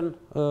question,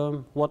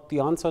 what the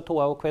answer to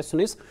our question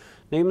is.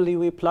 Namely,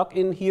 we plug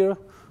in here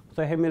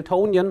the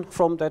Hamiltonian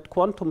from that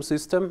quantum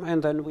system,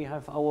 and then we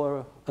have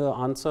our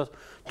answer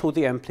to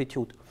the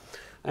amplitude.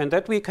 And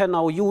that we can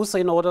now use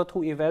in order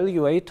to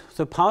evaluate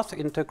the path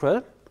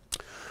integral.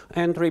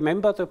 And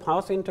remember, the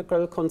path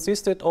integral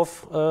consisted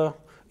of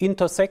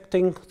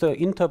intersecting the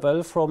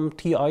interval from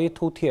Ti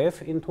to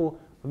Tf into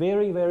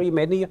very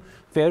many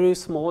very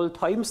small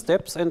time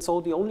steps, and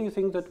so the only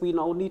thing that we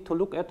now need to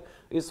look at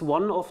is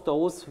one of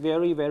those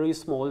very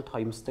small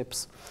time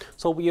steps.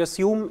 So we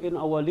assume in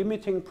our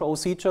limiting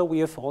procedure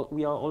we are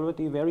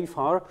already very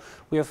far.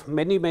 We have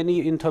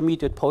many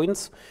intermediate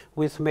points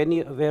with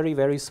many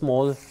very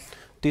small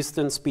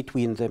distance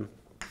between them.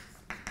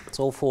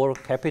 So for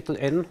capital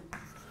N,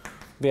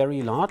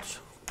 very large,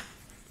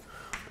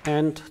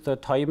 and the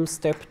time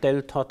step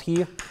delta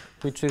t,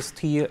 which is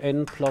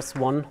Tn plus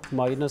 1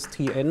 minus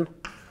Tn,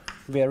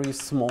 very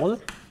small.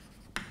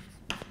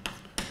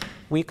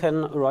 We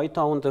can write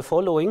down the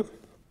following.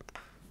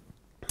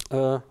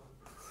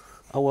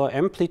 Our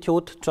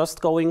amplitude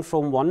just going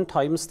from one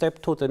time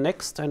step to the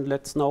next, and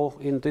let's now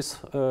in this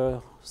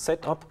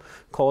setup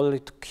call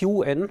it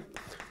Qn,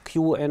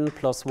 Qn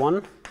plus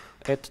 1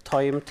 at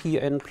time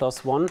Tn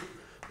plus 1,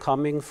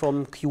 coming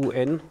from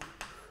Qn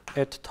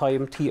at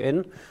time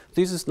Tn.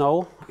 This is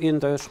now in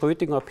the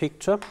Schrödinger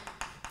picture.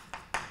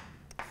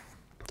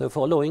 The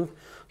following,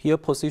 here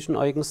position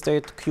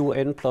eigenstate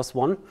Qn plus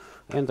 1,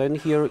 and then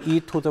here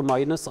e to the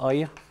minus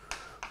I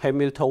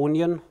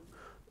Hamiltonian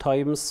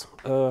times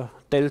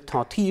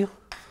delta t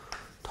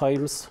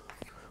times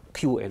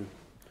Qn.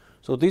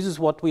 So this is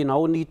what we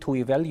now need to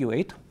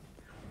evaluate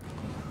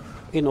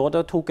in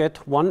order to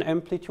get one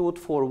amplitude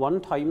for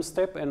one time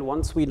step, and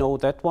once we know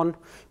that one,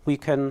 we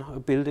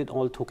can build it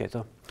all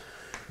together.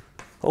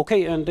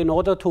 Okay, and in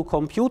order to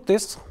compute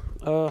this,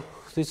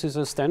 this is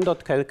a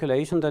standard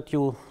calculation that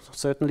you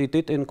certainly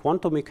did in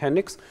quantum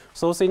mechanics.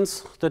 So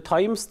since the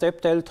time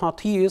step delta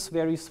t is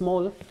very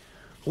small,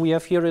 we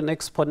have here an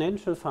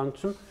exponential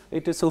function.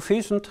 It is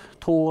sufficient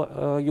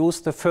to use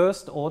the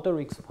first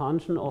order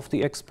expansion of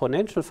the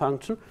exponential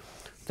function.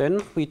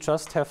 Then we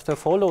just have the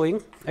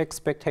following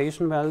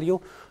expectation value,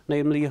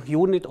 namely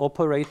unit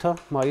operator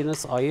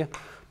minus I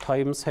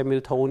times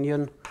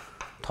Hamiltonian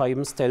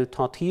times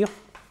delta t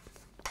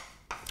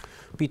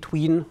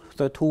between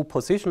the two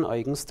position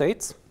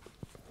eigenstates.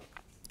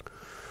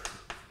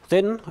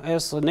 Then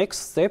as the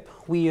next step,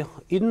 we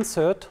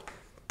insert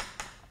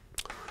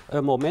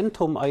a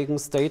momentum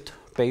eigenstate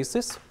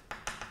basis,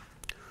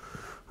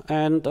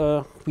 and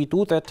we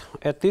do that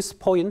at this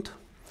point.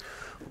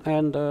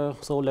 And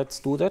so let's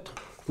do that.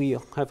 We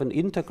have an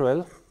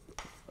integral.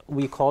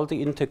 We call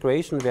the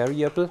integration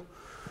variable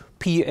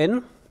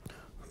Pn,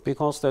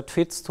 because that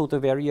fits to the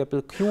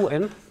variable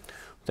Qn.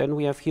 Then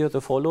we have here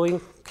the following,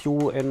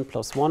 Qn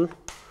plus 1,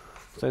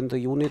 then the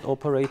unit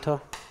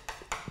operator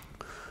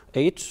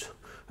h,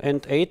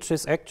 and h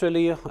is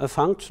actually a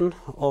function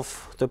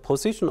of the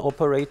position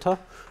operator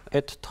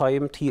at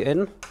time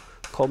Tn,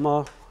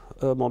 comma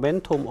a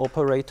momentum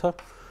operator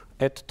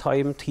at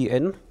time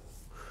Tn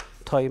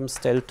times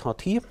delta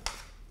t.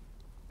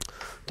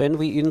 Then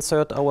we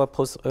insert our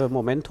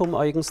momentum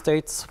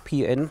eigenstates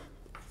Pn,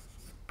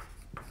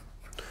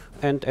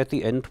 and at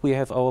the end we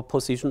have our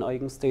position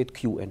eigenstate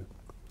Qn.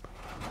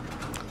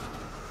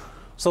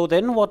 So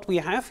then what we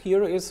have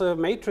here is a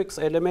matrix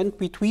element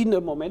between a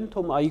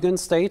momentum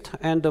eigenstate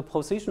and a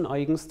position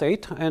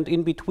eigenstate, and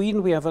in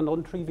between we have a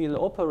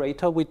non-trivial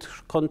operator which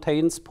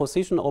contains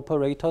position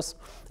operators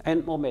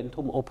and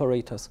momentum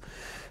operators.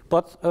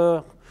 But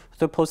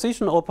the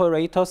position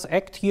operators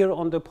act here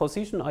on the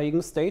position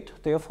eigenstate,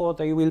 therefore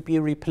they will be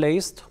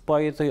replaced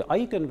by the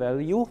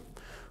eigenvalue.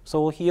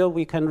 So here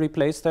we can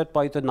replace that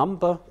by the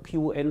number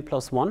Qn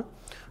plus 1.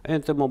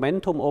 And the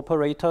momentum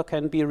operator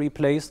can be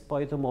replaced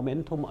by the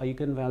momentum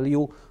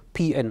eigenvalue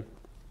Pn.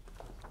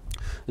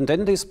 And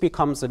then this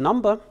becomes a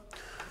number.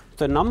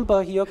 The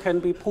number here can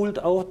be pulled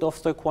out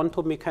of the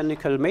quantum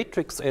mechanical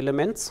matrix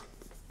elements.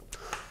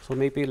 So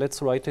maybe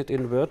let's write it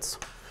in words.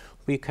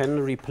 We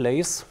can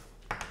replace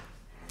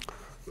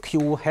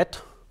Q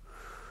hat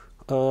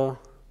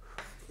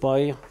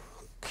by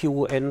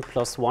Qn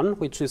plus 1,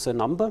 which is a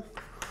number.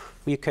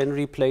 We can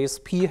replace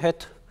P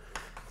hat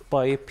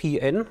by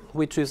Pn,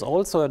 which is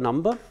also a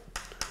number.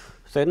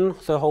 Then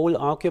the whole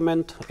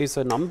argument is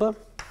a number,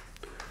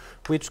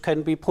 which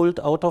can be pulled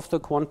out of the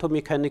quantum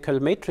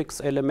mechanical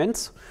matrix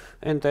elements.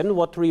 And then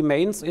what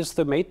remains is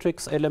the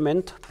matrix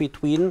element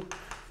between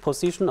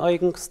position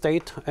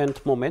eigenstate and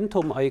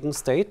momentum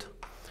eigenstate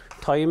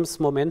times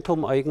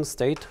momentum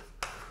eigenstate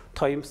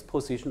times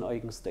position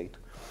eigenstate.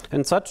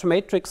 And such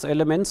matrix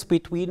elements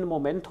between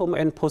momentum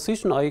and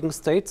position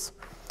eigenstates,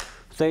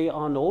 they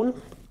are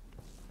known.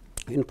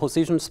 In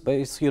position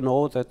space, you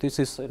know that this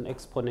is an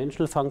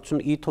exponential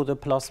function e to the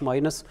plus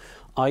minus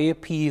I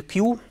p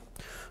q,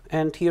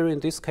 and here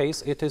in this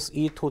case it is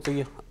e to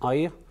the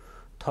I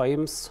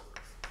times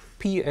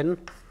Pn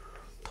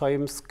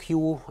times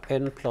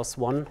Qn plus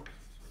 1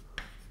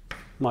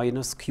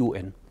 minus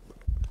Qn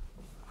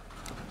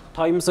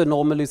times a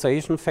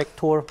normalization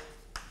factor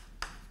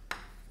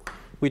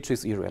which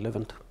is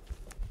irrelevant.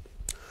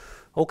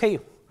 Okay,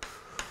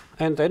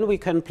 and then we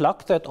can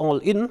plug that all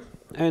in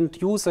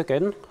and use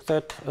again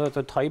that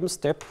the time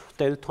step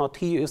delta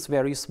t is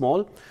very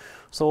small.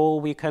 So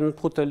we can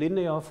put the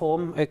linear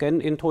form again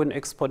into an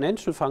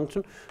exponential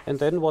function, and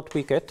then what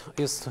we get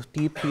is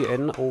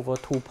dPn over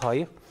 2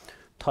 pi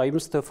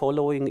times the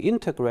following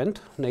integrand,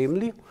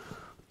 namely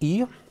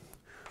e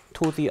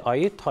to the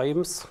I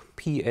times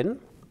Pn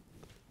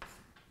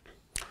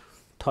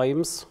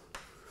times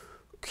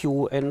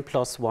Qn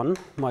plus 1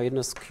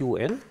 minus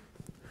Qn.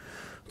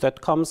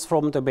 That comes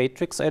from the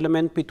matrix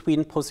element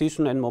between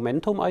position and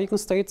momentum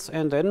eigenstates,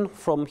 and then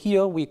from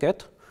here we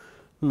get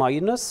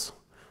minus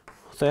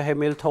the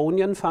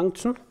Hamiltonian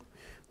function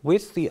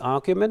with the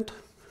argument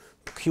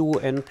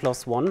Qn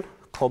plus 1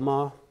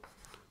 comma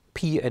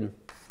Pn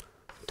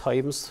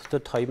times the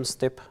time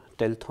step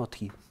delta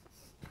t.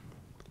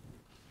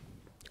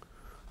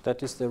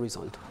 That is the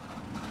result.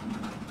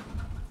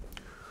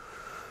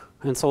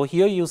 And so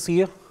here you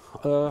see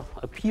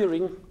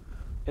appearing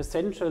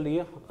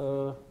essentially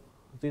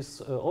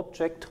this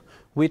object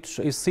which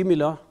is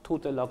similar to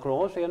the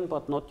Lagrangian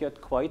but not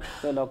yet quite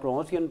the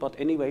Lagrangian, but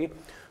anyway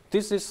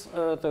this is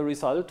the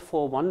result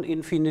for one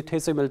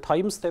infinitesimal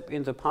time step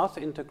in the path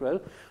integral,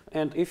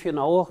 and if you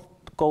now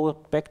go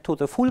back to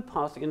the full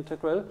path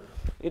integral,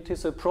 it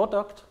is a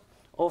product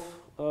of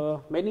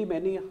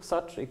many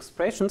such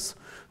expressions.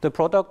 The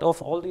product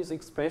of all these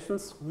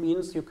expressions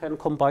means you can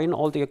combine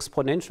all the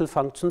exponential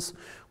functions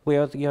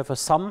where you have a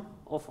sum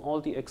of all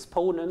the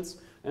exponents,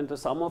 and the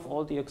sum of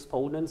all the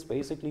exponents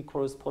basically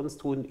corresponds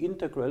to an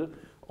integral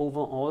over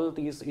all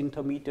these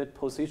intermediate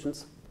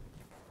positions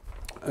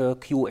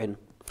Qn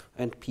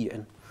and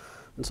Pn.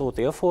 And so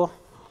therefore,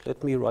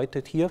 let me write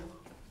it here.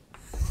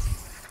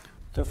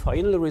 The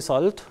final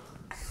result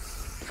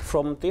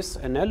from this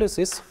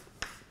analysis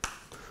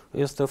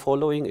is the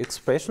following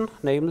expression,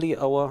 namely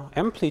our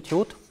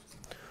amplitude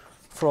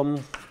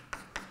from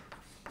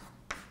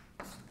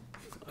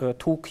to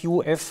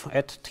Qf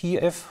at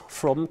Tf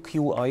from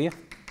Qi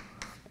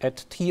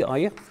at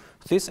Ti.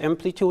 This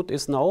amplitude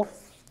is now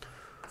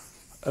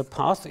a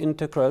path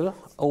integral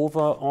over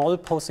all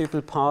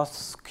possible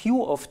paths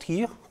Q of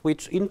t,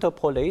 which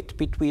interpolate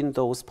between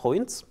those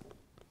points,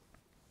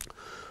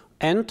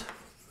 and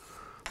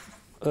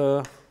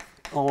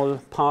all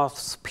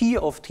paths P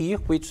of t,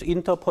 which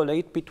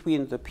interpolate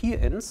between the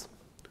Pn's,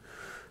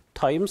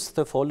 times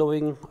the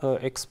following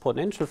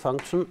exponential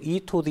function e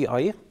to the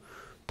I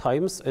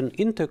times an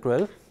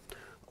integral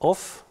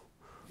of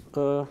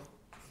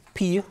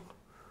P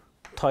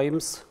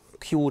times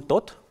Q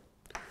dot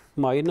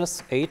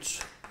minus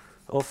h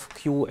of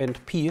Q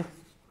and P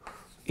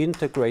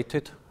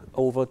integrated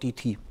over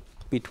dt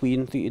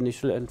between the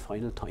initial and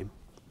final time.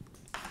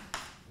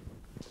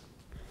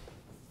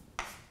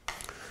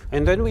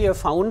 And then we have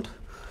found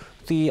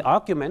the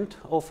argument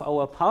of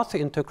our path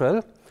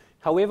integral.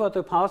 However,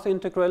 the path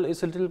integral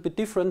is a little bit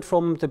different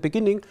from the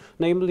beginning.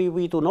 Namely,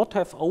 we do not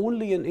have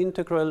only an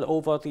integral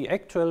over the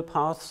actual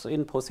paths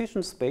in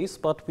position space,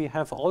 but we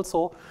have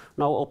also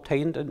now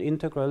obtained an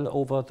integral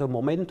over the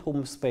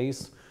momentum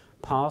space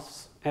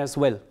paths as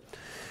well.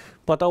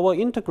 But our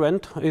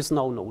integrand is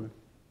now known.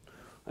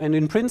 And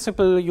in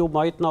principle, you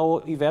might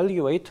now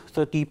evaluate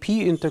the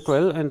dp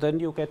integral, and then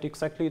you get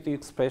exactly the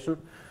expression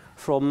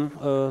from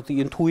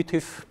the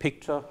intuitive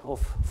picture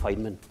of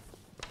Feynman.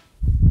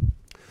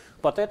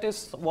 But that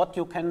is what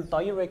you can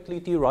directly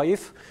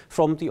derive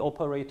from the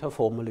operator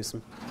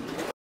formalism.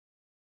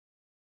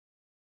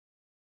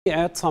 Let me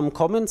add some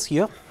comments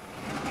here.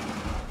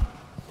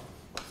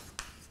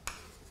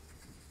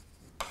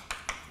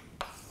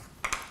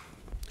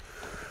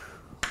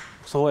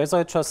 So as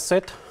I just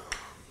said,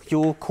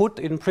 you could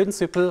in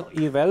principle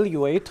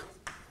evaluate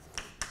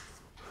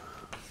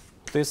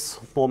this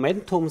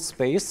momentum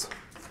space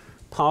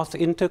path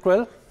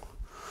integral,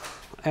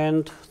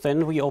 and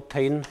then we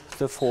obtain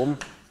the form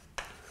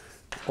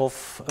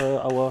of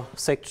our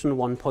section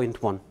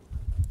 1.1.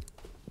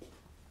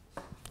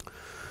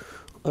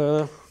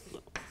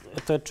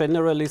 The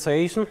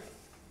generalization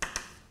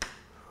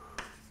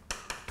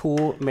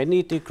to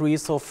many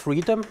degrees of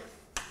freedom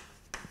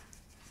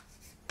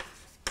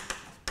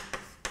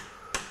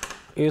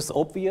is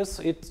obvious.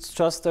 It's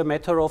just a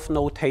matter of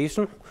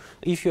notation.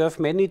 If you have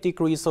many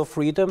degrees of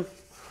freedom,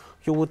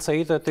 you would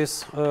say that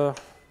this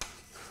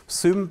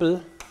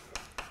symbol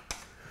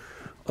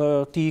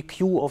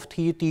dq of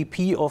t,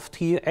 dp of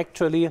t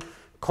actually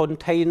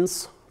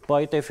contains,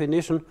 by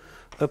definition,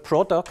 a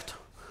product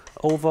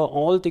over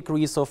all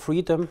degrees of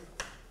freedom.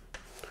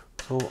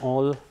 So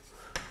all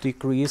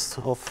degrees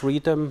of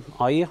freedom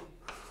I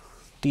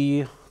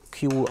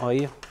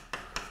dqi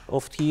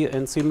of t,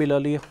 and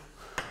similarly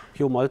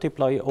you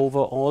multiply over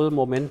all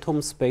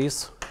momentum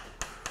space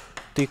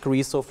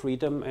degrees of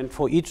freedom, and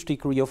for each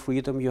degree of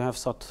freedom you have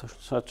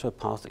such a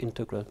path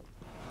integral.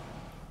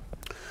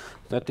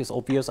 That is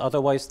obvious,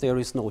 otherwise there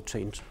is no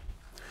change.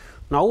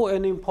 Now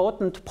an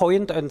important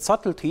point and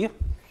subtlety,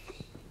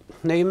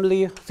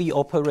 namely the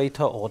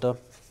operator order.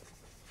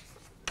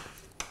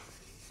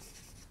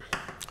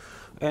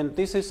 And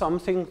this is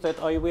something that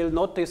I will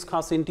not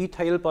discuss in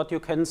detail, but you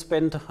can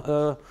spend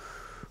a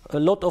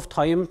lot of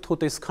time to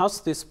discuss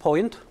this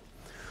point,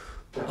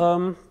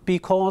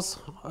 because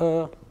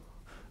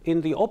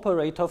in the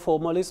operator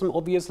formalism,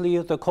 obviously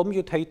the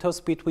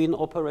commutators between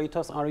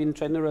operators are in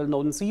general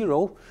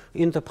non-zero.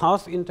 In the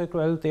path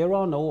integral, there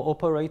are no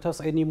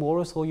operators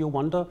anymore, so you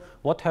wonder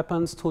what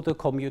happens to the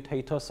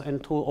commutators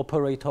and to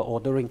operator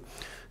ordering.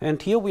 And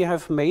here we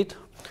have made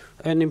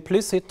an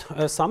implicit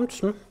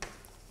assumption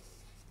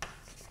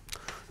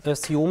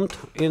assumed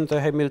in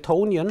the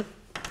Hamiltonian,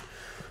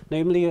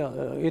 namely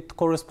it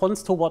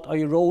corresponds to what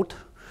I wrote,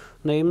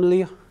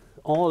 namely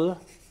all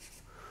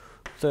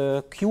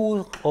the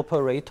Q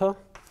operator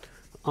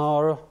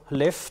are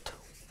left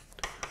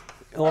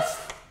of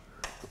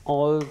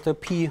all the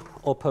P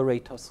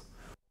operators.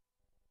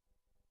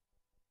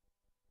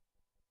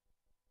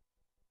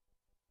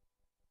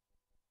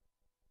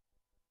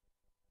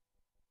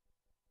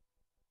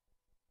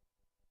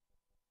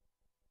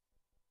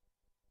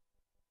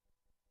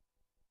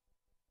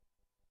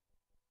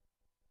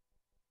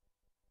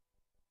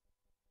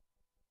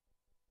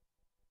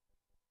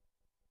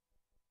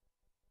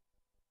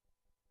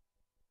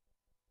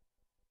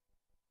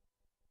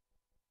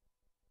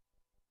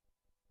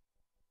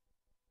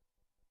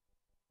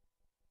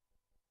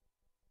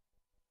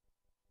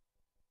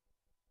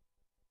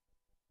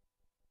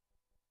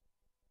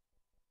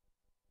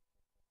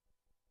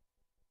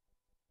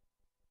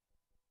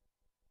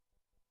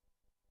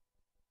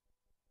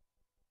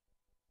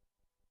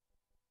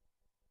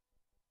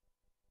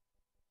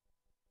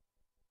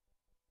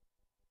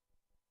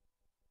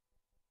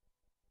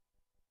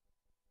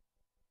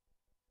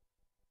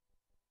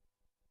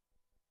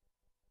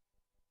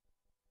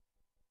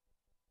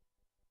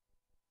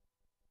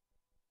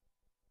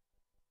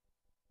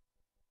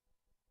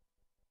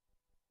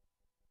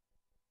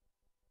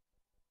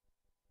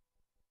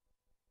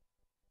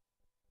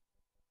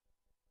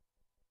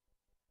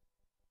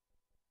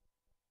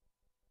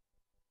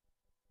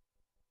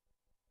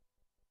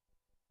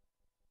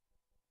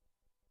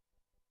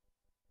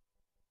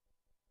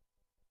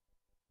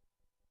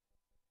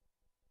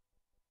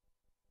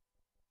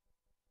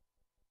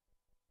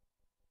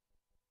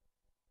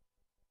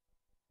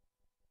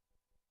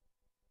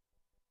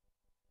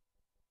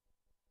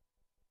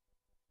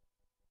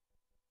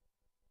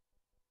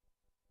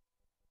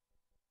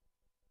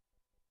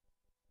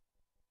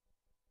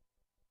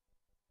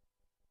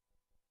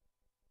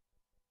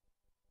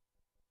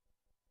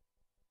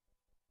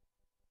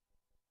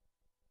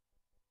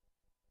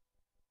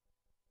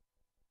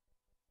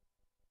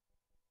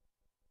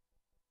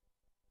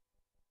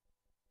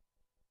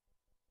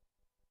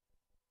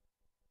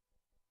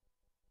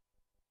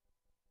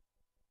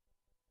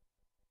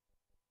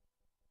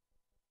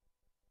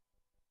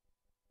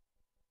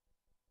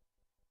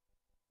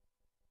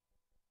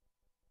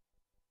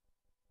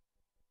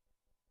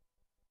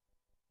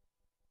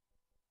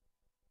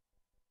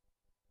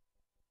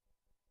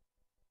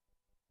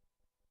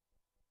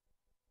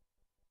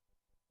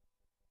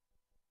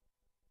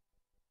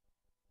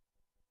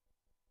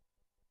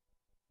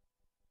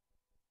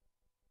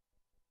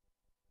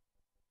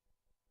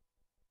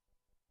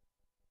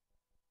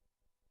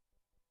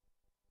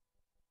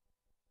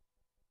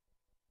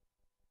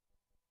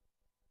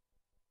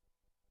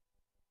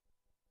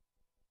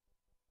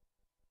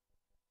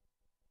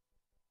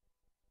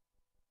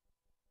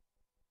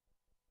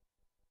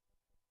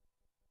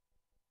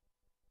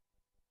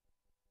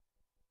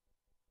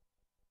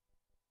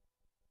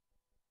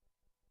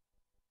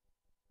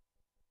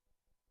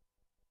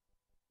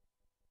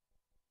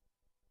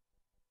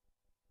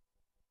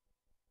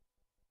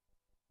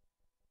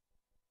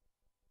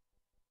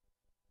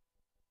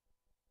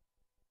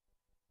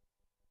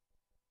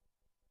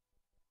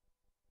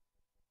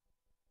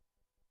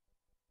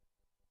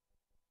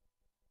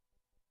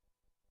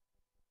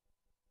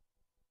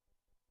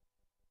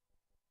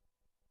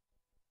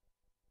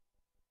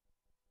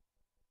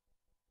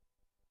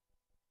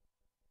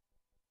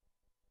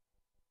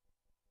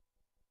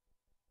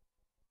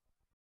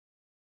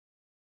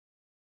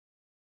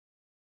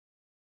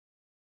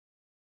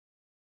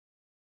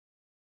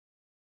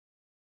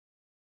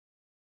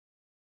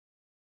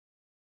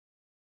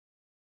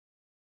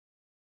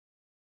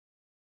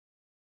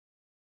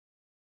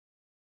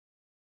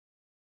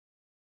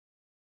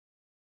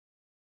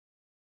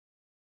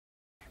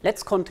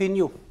 Let's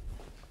continue.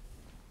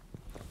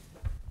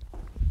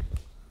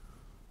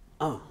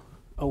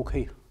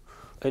 Okay.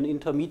 An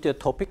intermediate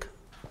topic.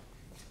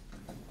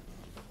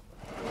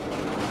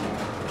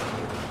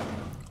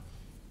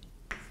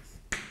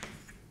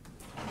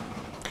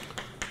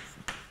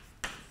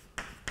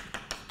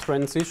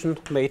 Transition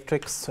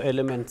matrix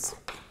elements.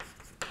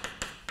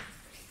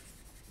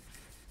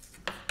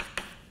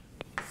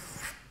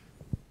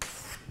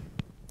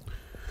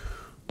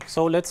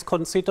 So let's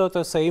consider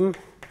the same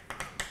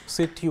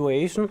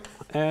situation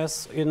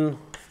as in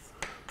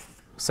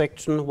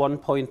section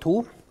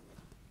 1.2.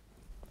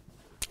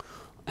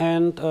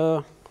 And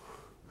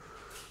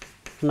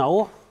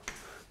now,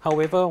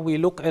 however, we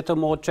look at a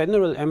more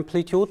general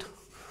amplitude.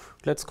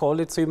 Let's call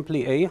it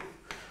simply A,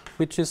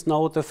 which is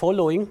now the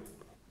following.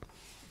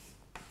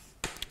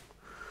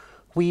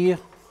 We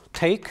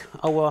take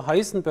our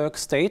Heisenberg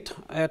state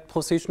at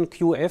position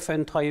QF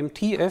and time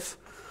TF,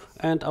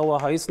 and our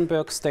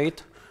Heisenberg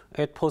state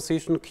at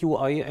position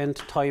QI and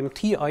time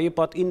TI,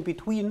 but in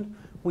between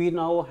we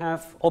now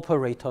have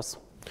operators.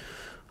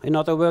 In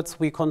other words,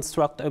 we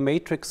construct a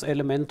matrix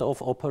element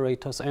of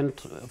operators, and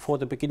for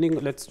the beginning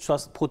let's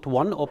just put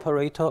one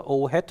operator,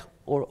 O hat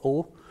or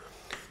O,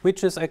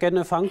 which is again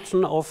a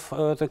function of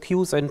the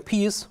Q's and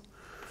P's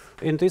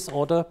in this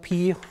order,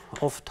 P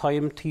of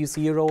time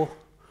t0,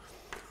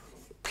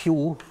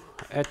 Q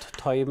at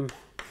time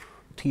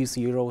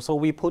t0. So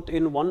we put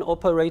in one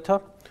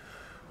operator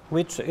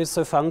which is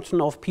a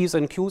function of P's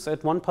and Q's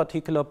at one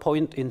particular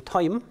point in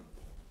time.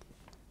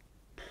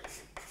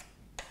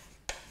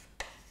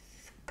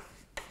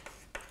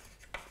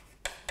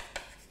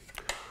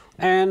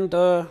 And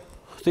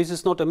this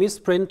is not a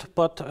misprint,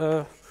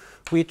 but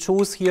we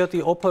choose here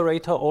the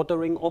operator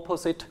ordering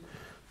opposite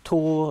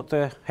to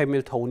the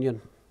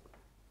Hamiltonian.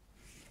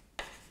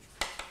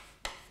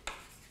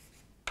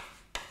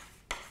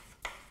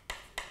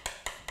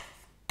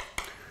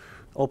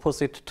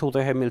 Opposite to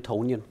the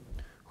Hamiltonian.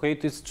 Okay,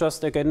 this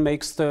just again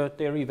makes the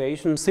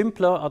derivation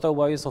simpler.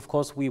 Otherwise, of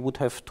course, we would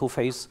have to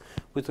face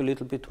with a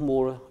little bit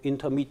more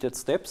intermediate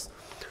steps.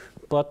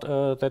 But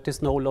that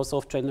is no loss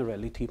of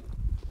generality.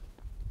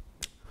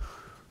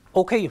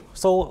 Okay,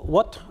 so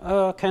what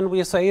can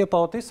we say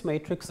about this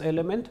matrix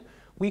element?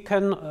 We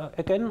can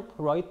again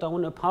write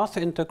down a path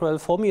integral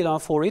formula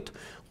for it.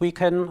 We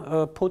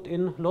can put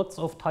in lots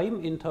of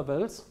time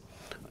intervals,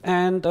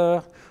 and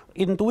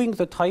in doing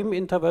the time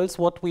intervals,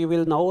 what we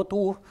will now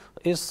do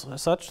is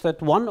such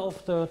that one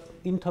of the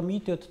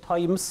intermediate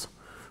times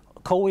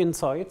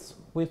coincides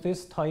with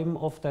this time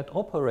of that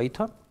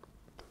operator,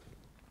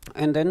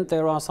 and then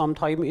there are some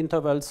time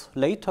intervals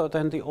later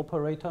than the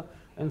operator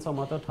and some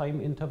other time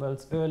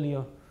intervals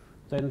earlier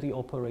than the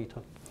operator.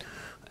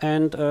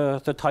 And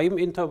the time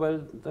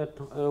interval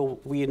that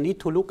we need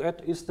to look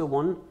at is the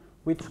one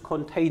which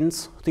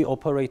contains the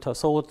operator.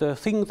 So the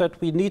thing that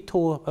we need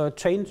to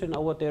change in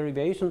our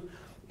derivation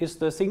is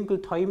the single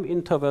time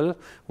interval,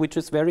 which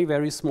is very,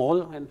 very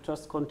small and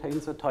just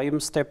contains a time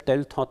step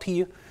delta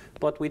t,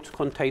 but which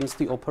contains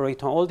the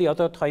operator. All the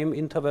other time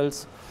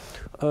intervals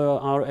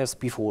are as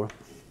before.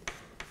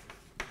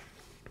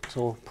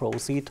 So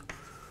proceed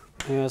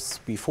as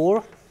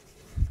before,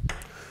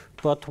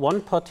 but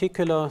one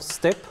particular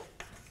step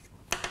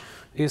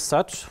is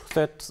such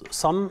that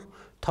some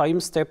time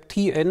step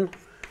tn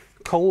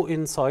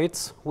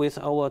coincides with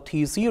our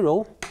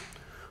t0,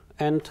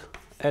 and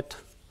at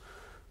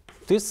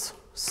this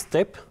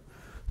step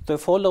the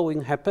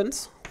following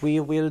happens. We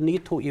will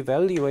need to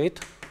evaluate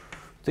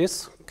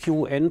this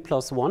qn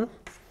plus 1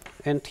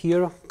 and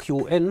here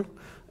qn,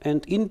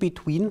 and in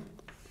between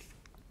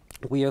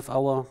we have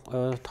our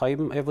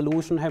time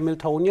evolution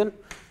Hamiltonian,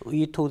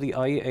 e to the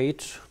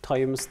IH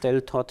times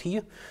delta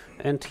t,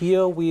 and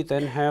here we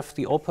then have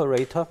the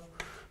operator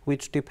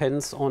which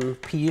depends on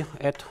p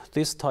at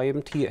this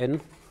time tn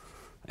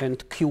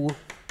and q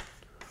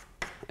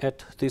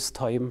at this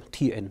time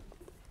tn.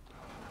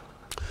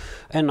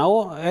 And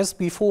now, as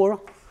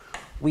before,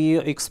 we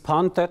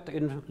expand that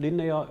in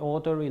linear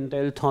order in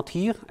delta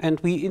t, and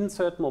we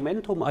insert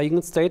momentum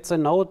eigenstates,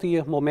 and now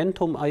the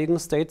momentum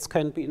eigenstates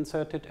can be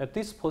inserted at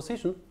this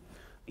position.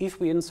 If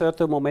we insert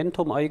the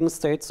momentum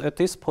eigenstates at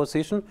this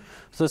position,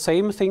 the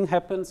same thing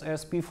happens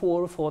as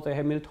before for the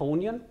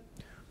Hamiltonian.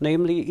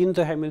 Namely, in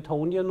the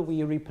Hamiltonian,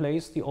 we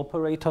replace the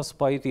operators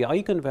by the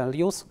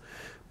eigenvalues.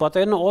 But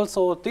then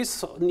also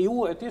this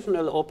new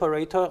additional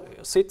operator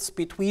sits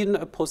between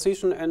a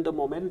position and a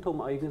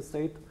momentum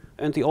eigenstate,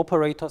 and the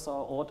operators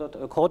are ordered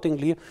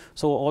accordingly.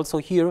 So also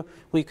here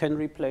we can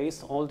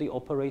replace all the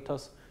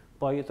operators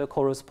by the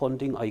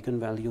corresponding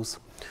eigenvalues.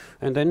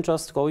 And then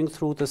just going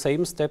through the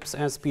same steps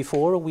as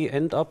before, we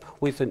end up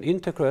with an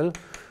integral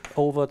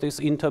over this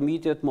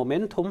intermediate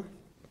momentum,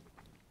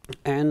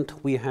 and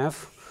we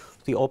have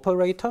the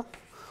operator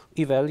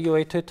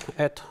evaluated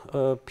at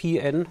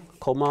Pn,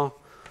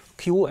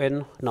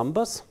 Qn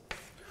numbers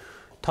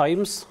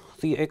times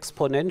the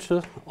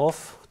exponential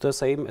of the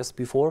same as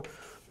before,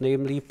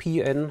 namely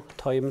Pn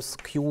times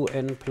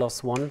Qn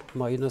plus 1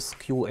 minus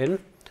Qn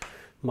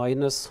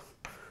minus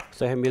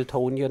the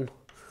Hamiltonian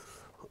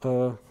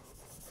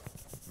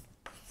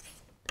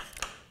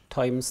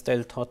times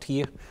delta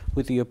t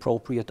with the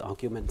appropriate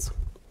arguments.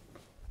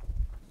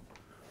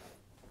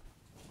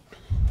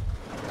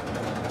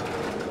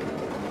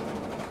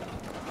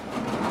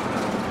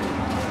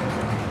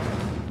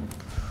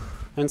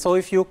 And so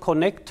if you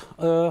connect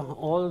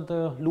all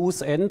the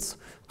loose ends,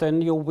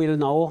 then you will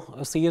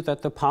now see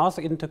that the path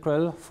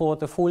integral for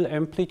the full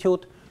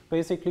amplitude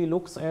basically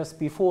looks as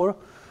before.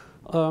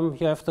 You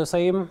have the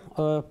same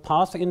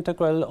path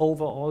integral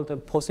over all the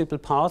possible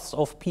paths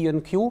of P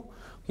and Q.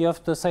 You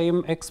have the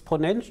same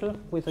exponential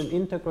with an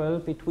integral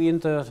between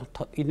the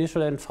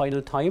initial and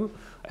final time.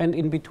 And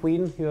in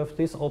between, you have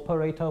this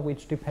operator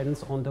which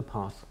depends on the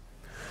path.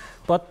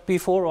 But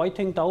before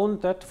writing down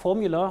that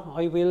formula,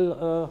 I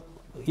will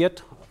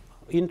yet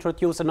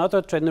introduce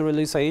another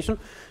generalization.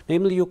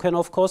 Namely, you can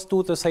of course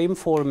do the same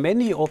for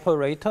many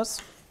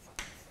operators.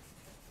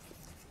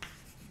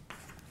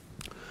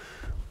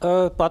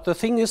 But the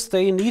thing is,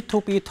 they need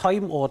to be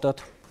time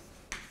ordered.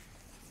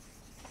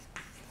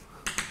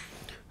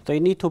 They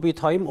need to be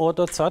time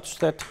ordered such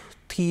that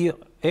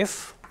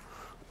Tf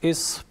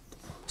is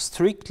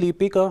strictly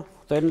bigger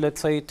than,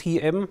 let's say,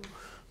 Tm,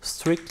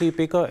 strictly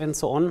bigger and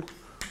so on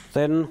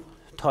than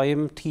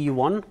time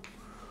T1,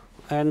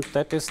 and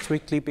that is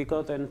strictly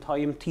bigger than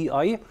time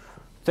Ti.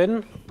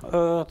 Then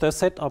the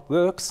setup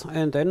works,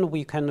 and then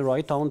we can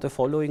write down the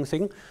following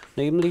thing,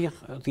 namely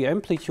the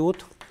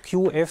amplitude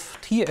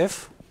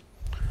QFTF,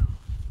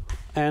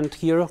 and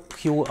here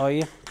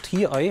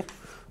QI/Ti,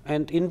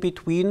 and in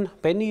between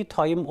many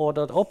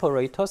time-ordered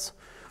operators,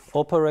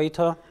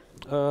 operator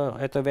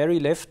at the very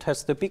left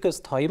has the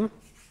biggest time.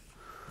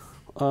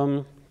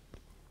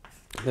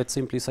 Let's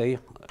simply say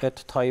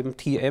at time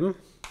Tm,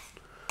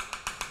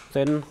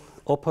 then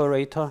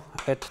operator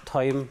at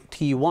time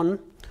T1,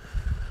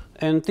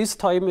 and this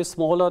time is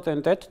smaller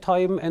than that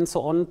time, and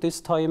so on. This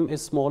time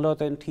is smaller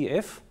than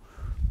Tf.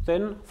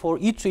 Then for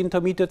each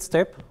intermediate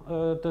step,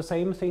 the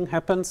same thing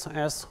happens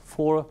as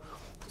for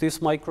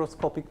this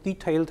microscopic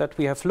detail that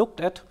we have looked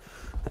at.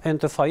 And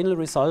the final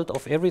result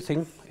of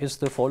everything is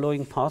the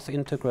following path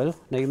integral,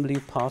 namely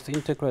path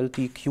integral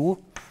dq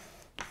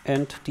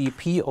and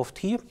dp of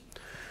t.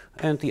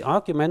 And the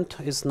argument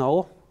is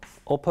now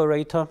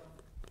operator.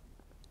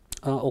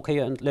 Okay,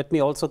 and let me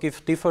also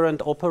give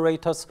different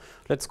operators.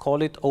 Let's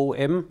call it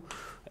OM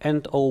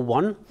and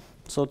O1.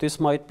 So this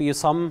might be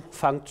some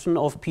function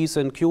of p's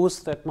and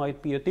q's, that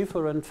might be a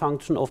different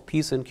function of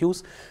p's and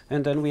q's.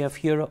 And then we have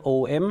here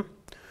OM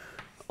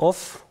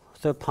of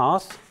the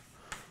path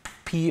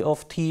p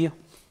of t,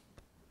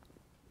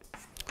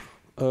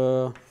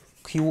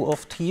 q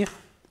of t,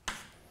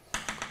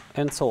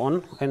 and so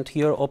on. And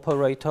here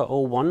operator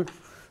O1,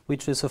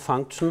 which is a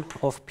function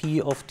of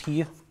p of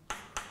t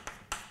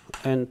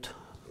and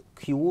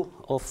q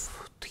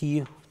of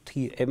t,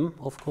 tm,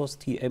 of course,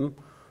 tm,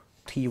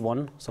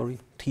 T1, sorry,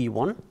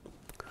 T1,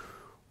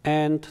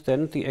 and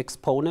then the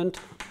exponent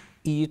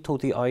e to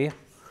the I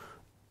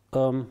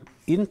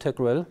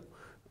integral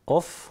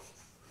of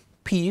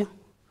p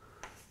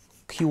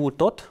q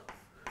dot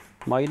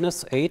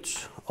minus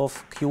h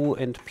of q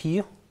and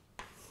p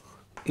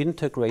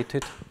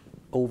integrated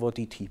over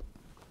dt.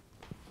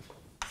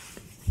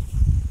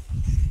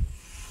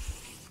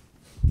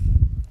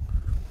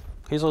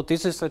 Okay, so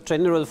this is a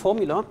general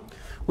formula,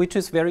 which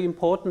is very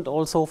important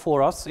also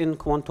for us in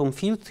quantum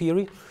field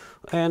theory.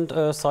 And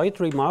a side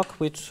remark,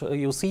 which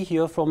you see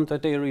here from the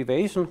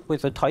derivation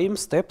with the time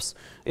steps,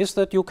 is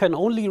that you can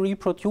only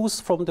reproduce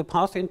from the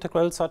path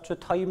integral such a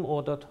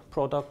time-ordered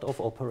product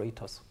of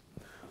operators.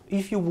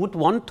 If you would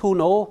want to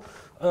know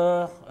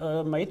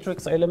a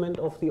matrix element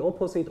of the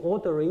opposite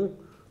ordering,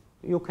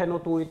 you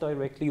cannot do it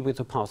directly with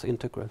the path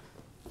integral.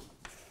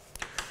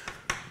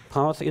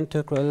 Path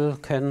integral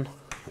can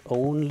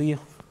only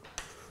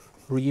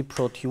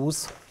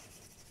reproduce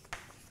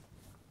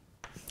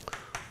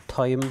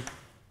time-ordered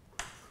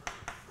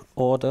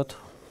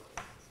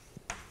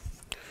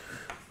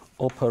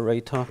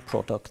operator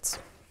products.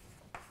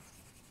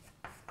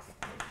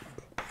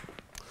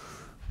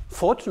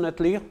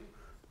 Fortunately,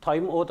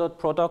 time-ordered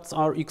products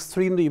are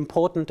extremely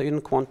important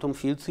in quantum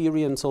field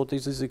theory, and so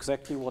this is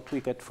exactly what we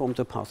get from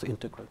the path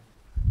integral.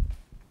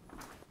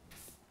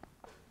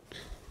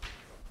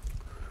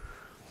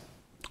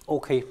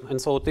 Okay, and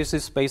so this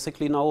is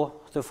basically now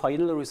the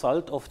final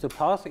result of the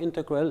path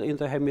integral in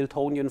the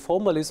Hamiltonian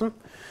formalism,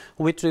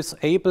 which is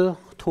able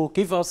to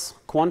give us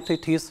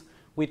quantities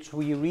which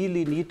we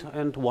really need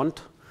and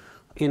want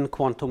in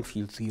quantum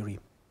field theory.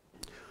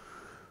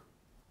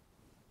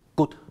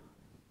 Good.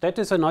 That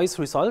is a nice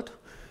result,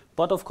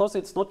 but of course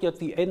it's not yet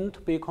the end,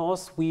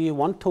 because we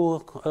want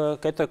to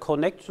get a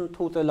connection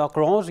to the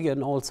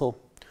Lagrangian also.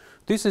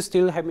 This is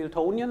still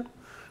Hamiltonian.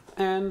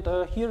 And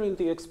here in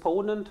the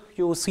exponent,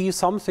 you see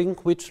something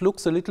which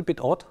looks a little bit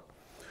odd.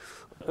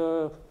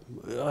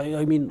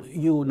 I mean,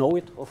 you know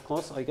it, of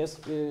course, I guess,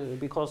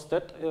 because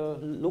that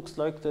looks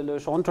like the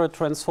Legendre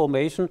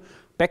transformation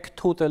back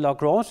to the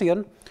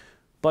Lagrangian.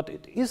 But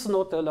it is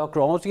not the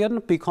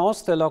Lagrangian,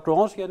 because the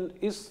Lagrangian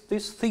is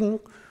this thing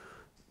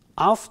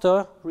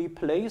after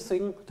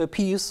replacing the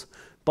piece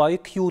by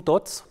q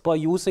dots by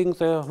using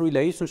the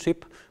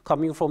relationship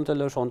coming from the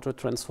Legendre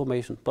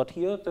transformation. But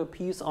here the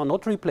p's are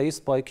not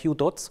replaced by q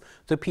dots.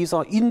 The p's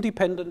are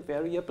independent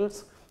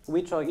variables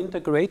which are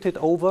integrated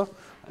over,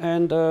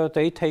 and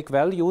they take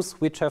values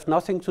which have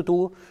nothing to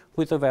do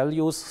with the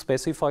values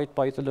specified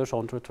by the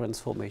Legendre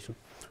transformation.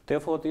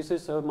 Therefore, this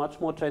is a much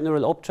more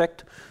general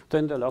object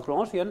than the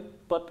Lagrangian,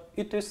 but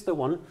it is the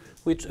one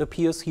which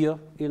appears here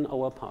in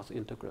our path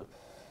integral.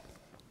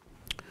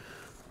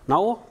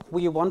 Now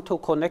we want to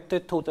connect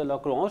it to the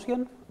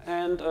Lagrangian,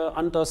 and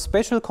under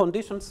special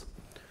conditions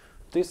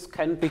this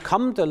can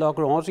become the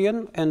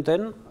Lagrangian, and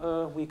then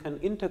we can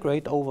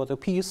integrate over the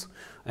piece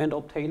and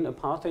obtain a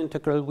path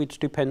integral which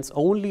depends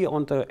only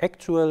on the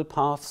actual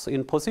paths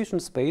in position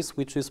space,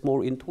 which is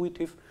more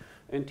intuitive,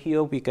 and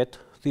here we get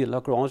the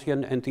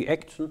Lagrangian and the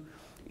action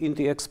in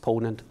the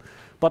exponent.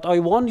 But I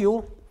warn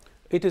you,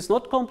 it is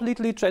not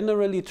completely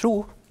generally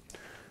true,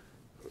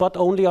 but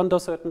only under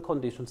certain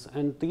conditions.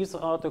 And these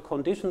are the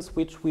conditions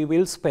which we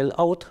will spell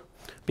out,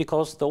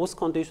 because those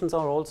conditions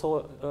are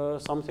also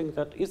something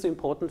that is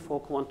important for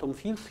quantum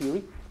field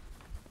theory.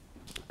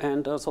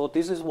 And so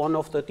this is one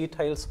of the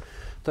details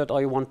that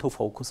I want to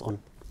focus on.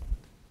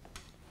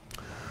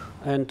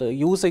 And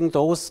using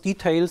those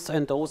details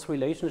and those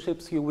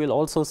relationships, you will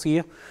also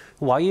see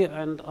why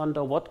and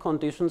under what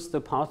conditions the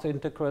path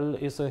integral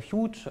is a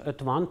huge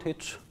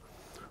advantage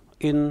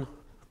in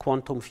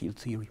quantum field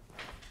theory.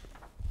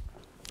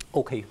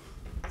 Okay,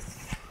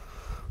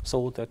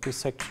 so that is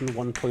section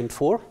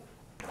 1.4,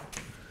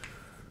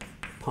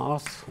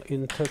 path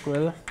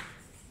integral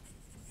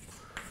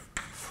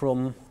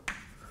from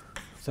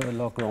the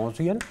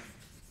Lagrangian.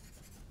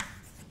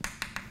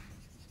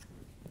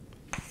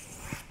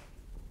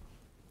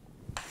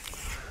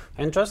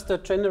 And just a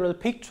general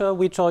picture,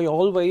 which I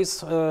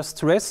always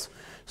stress,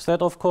 is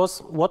that, of course,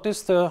 what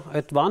is the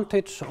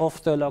advantage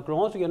of the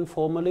Lagrangian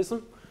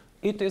formalism?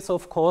 It is,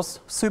 of course,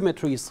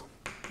 symmetries.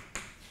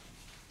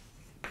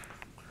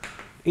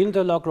 In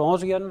the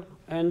Lagrangian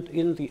and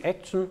in the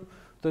action,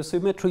 the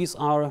symmetries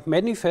are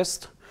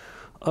manifest,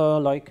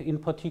 like in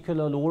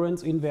particular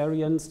Lorentz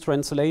invariance,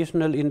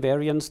 translational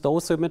invariance.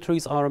 Those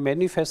symmetries are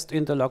manifest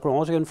in the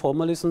Lagrangian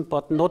formalism,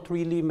 but not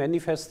really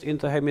manifest in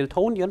the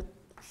Hamiltonian.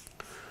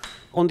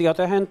 On the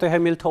other hand, the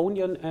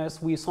Hamiltonian,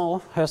 as we saw,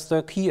 has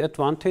the key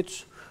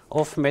advantage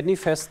of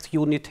manifest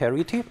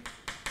unitarity.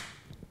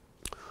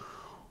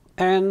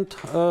 And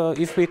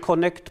if we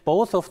connect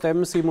both of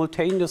them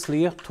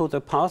simultaneously to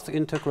the path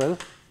integral,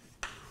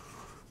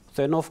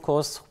 then of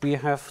course we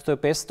have the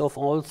best of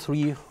all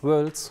three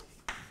worlds.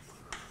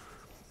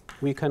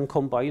 We can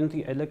combine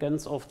the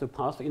elegance of the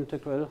path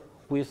integral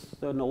with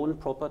the known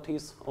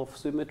properties of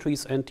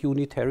symmetries and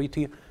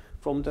unitarity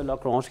from the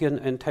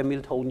Lagrangian and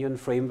Hamiltonian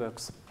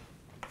frameworks.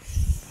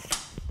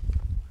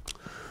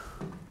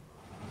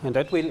 And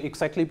that will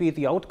exactly be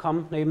the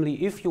outcome,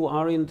 namely, if you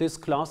are in this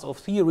class of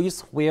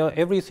theories where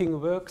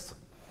everything works,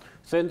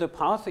 then the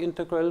path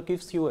integral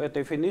gives you a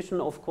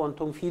definition of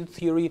quantum field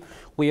theory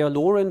where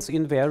Lorentz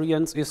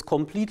invariance is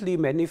completely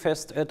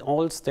manifest at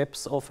all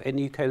steps of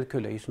any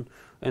calculation.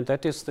 And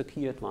that is the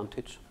key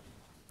advantage.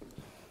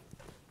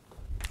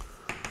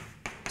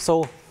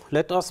 So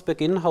let us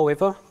begin,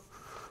 however,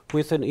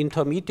 with an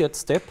intermediate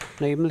step,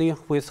 namely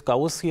with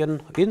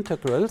Gaussian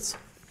integrals.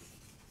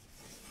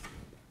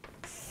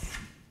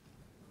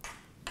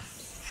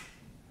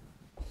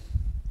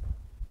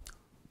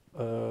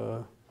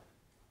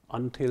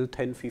 Until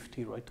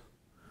 1050, right?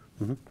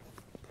 Mm-hmm.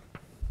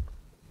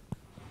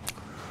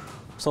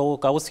 So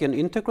Gaussian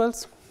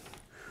integrals.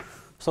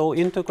 So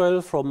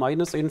integral from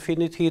minus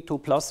infinity to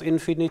plus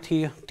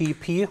infinity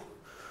dp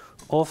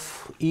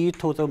of e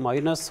to the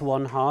minus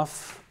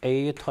 1/2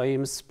 a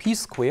times p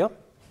square.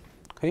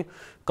 Okay.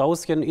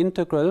 Gaussian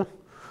integral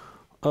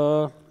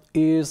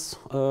is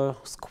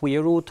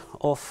square root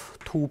of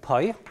 2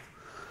 pi.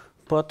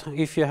 But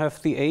if you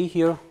have the a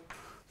here,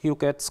 you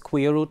get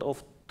square root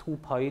of 2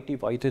 pi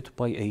divided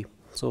by a.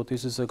 So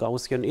this is a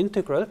Gaussian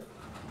integral.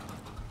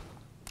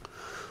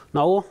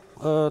 Now,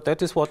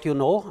 that is what you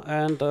know,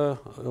 and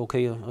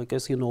okay, I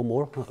guess you know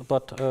more,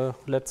 but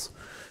let's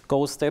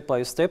go step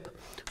by step.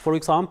 For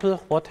example,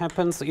 what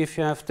happens if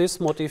you have this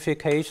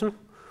modification?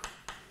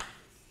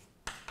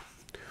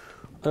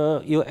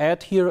 You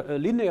add here a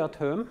linear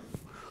term.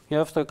 You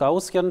have the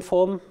Gaussian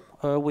form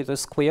with a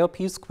square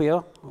p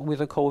square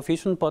with a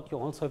coefficient, but you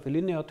also have a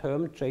linear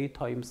term j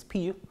times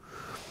p.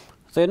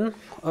 Then,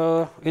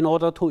 in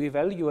order to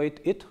evaluate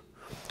it,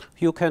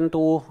 you can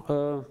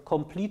do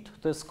complete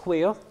the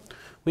square.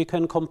 We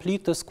can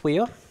complete the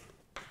square.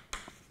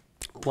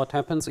 What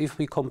happens if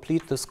we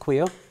complete the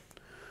square?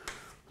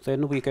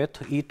 Then we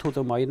get e to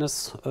the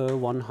minus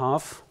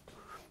 1/2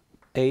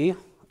 a,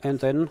 and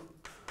then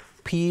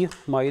p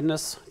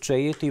minus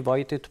j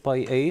divided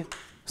by a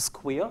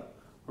square,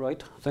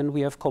 right? Then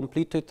we have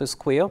completed the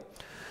square.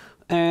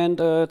 And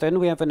then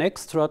we have an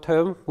extra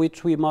term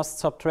which we must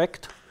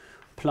subtract,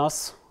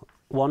 plus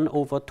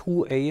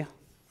 1/2a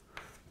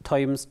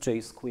times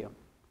j square.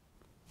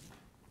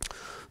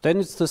 Then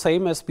it's the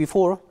same as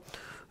before.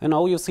 And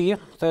now you see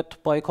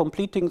that by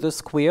completing the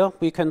square,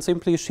 we can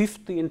simply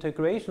shift the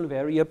integration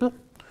variable.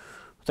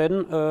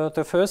 Then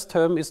the first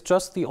term is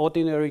just the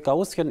ordinary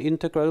Gaussian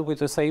integral with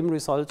the same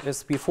result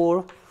as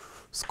before,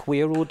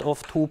 square root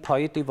of 2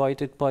 pi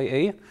divided by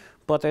a.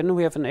 But then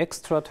we have an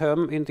extra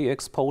term in the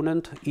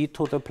exponent, e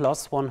to the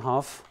plus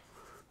 1/2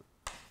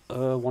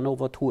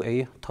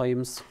 1/2a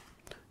times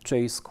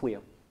j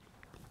square.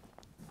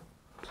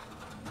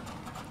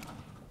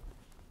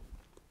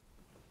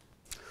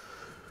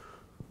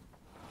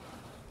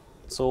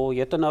 So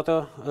yet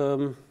another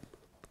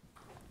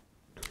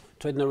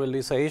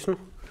generalization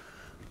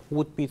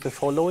would be the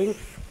following.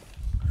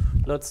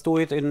 Let's do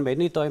it in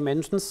many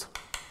dimensions,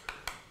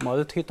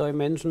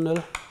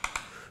 multidimensional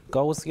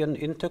Gaussian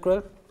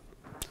integral.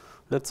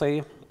 Let's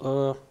say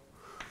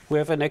we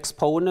have an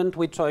exponent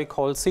which I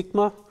call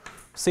sigma.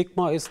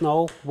 Sigma is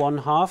now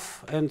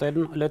 1/2, and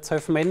then let's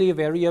have many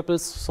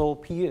variables. So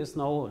P is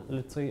now,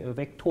 let's say, a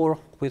vector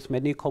with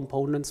many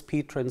components,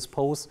 P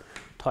transpose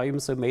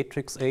times a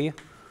matrix A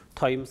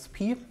times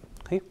P,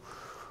 okay,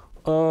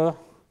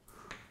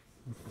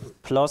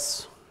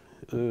 plus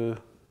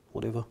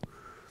whatever,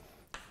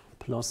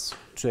 plus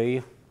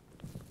J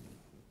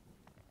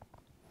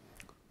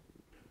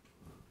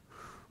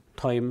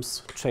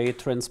times J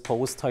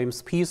transpose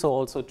times P. So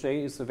also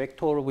J is a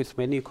vector with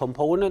many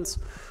components,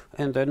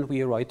 and then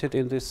we write it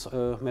in this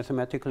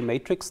mathematical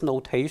matrix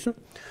notation.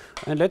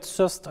 And let's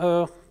just,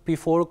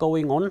 before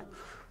going on,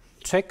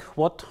 check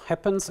what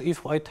happens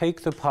if I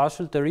take the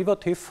partial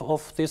derivative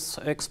of this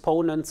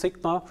exponent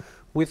sigma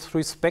with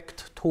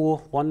respect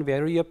to one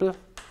variable,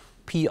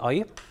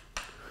 Pi.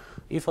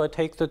 If I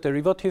take the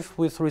derivative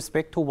with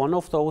respect to one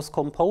of those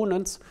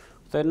components,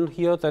 then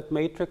here that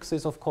matrix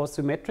is of course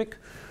symmetric.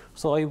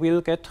 So I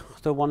will get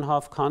the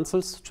 1/2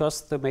 cancels,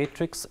 just the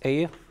matrix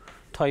A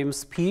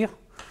times P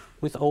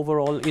with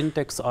overall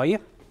index I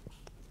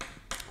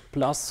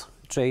plus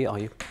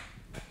Ji.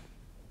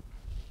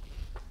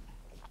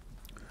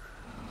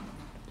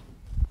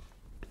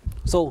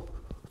 So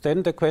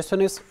then the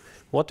question is,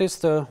 what is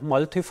the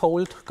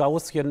multifold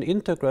Gaussian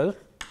integral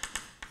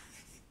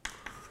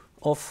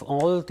of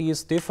all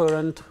these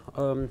different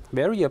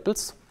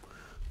variables,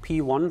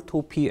 P1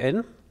 to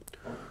Pn,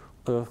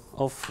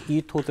 of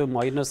e to the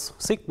minus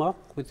sigma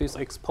with this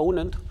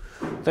exponent?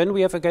 Then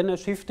we have again a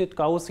shifted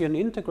Gaussian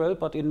integral,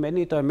 but in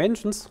many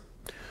dimensions.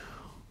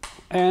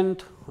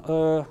 And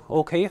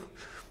okay,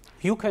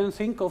 you can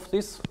think of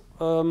this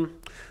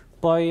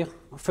by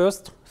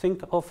first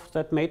think of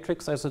that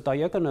matrix as a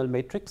diagonal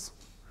matrix.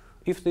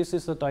 If this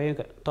is a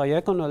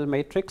diagonal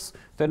matrix,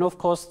 then of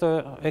course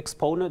the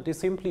exponent is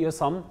simply a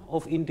sum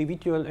of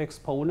individual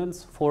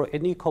exponents for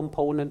any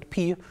component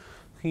P.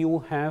 You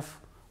have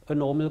a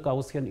normal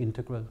Gaussian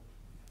integral.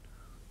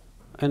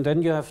 And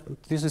then you have,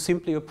 this is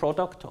simply a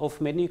product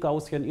of many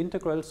Gaussian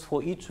integrals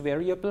for each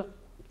variable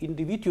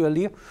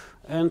individually,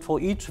 and for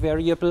each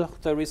variable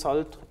the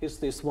result is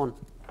this one,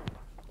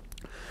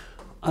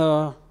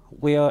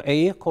 where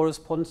A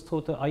corresponds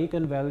to the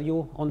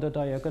eigenvalue on the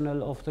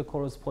diagonal of the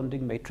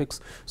corresponding matrix.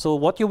 So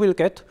what you will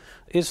get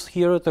is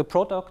here the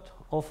product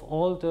of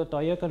all the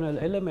diagonal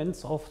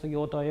elements of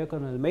your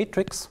diagonal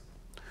matrix,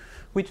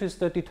 which is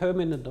the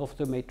determinant of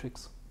the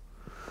matrix.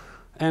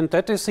 And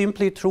that is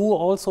simply true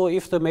also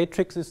if the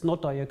matrix is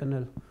not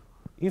diagonal.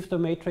 If the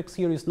matrix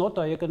here is not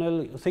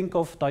diagonal, think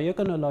of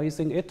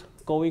diagonalizing it,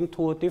 going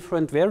to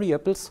different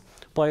variables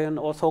by an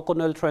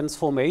orthogonal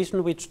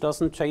transformation which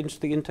doesn't change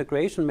the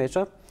integration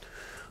measure.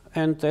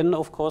 And then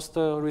of course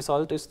the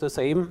result is the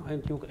same,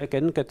 and you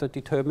again get the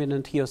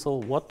determinant here. So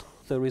what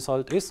the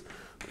result is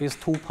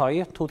 2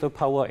 pi to the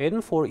power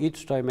n for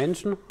each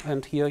dimension,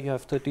 and here you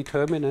have the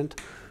determinant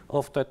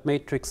of that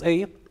matrix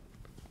A.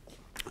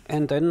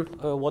 And then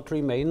what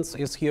remains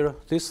is here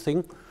this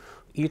thing,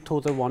 e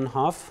to the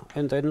 1/2,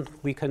 and then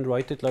we can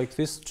write it like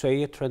this,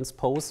 J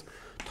transpose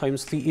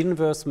times the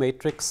inverse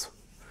matrix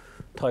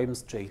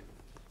times J.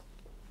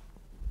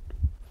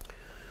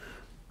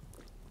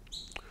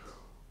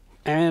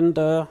 And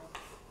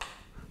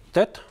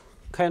that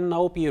can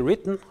now be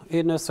written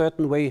in a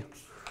certain way.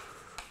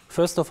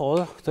 First of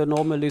all, the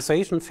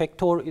normalization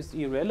factor is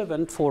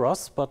irrelevant for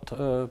us, but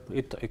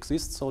it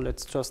exists, so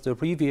let's just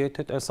abbreviate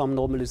it as some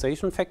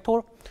normalization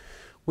factor,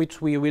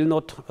 which we will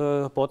not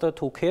bother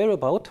to care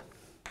about.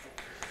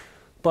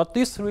 But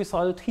this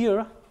result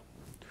here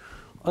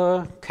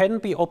can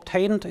be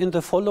obtained in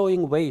the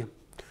following way.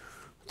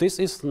 This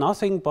is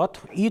nothing but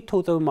e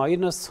to the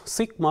minus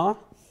sigma,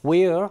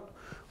 where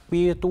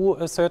we do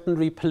a certain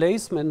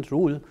replacement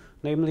rule,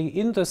 namely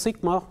in the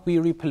sigma we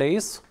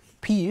replace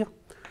P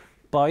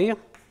by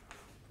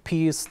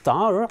P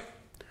star,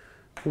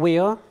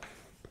 where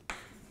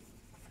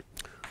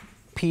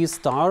P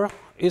star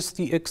is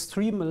the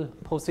extremal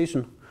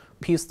position.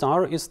 P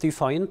star is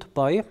defined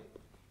by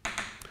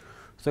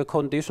the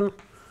condition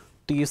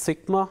d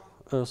sigma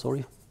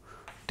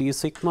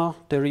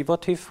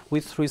derivative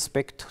with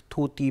respect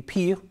to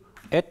dp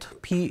at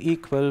p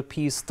equal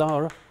p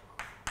star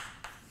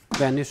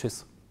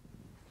vanishes.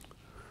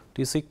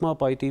 D sigma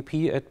by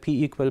dp at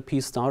p equal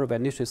p star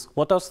vanishes.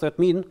 What does that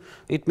mean?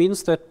 It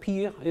means that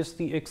p is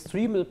the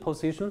extremal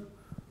position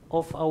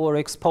of our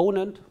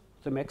exponent,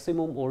 the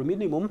maximum or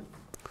minimum.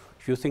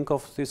 If you think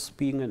of this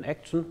being an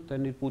action,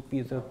 then it would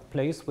be the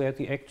place where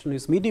the action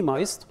is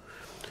minimized.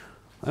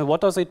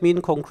 What does it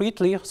mean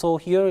concretely? So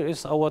here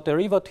is our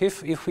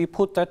derivative. If we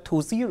put that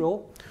to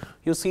 0,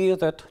 you see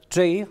that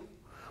j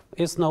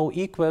is now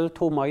equal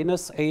to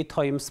minus a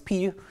times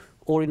p,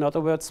 or in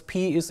other words,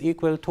 p is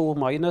equal to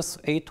minus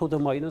a to the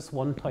minus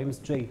 1 times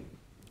j.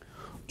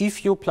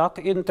 If you plug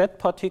in that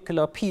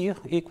particular p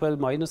equal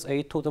minus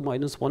a to the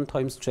minus 1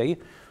 times j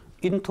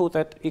into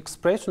that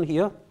expression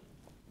here,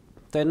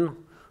 then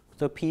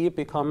the p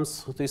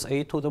becomes this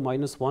a to the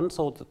minus 1,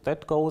 so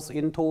that goes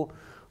into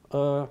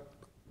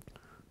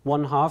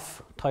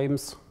 1/2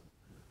 times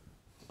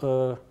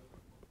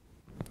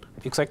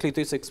exactly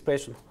this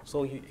expression.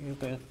 So you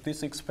get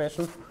this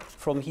expression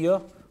from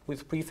here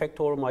with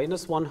prefactor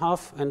minus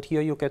 1/2, and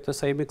here you get the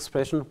same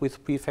expression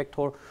with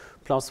prefactor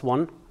plus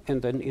 1,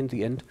 and then in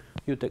the end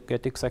you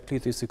get exactly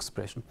this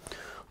expression.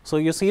 So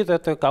you see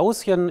that the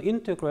Gaussian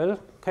integral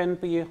can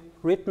be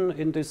written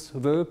in this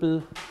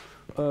verbal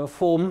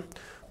form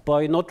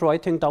by not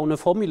writing down a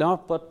formula,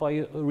 but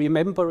by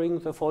remembering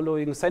the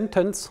following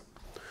sentence.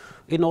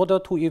 In order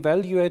to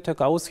evaluate a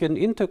Gaussian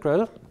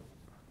integral,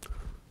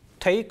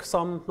 take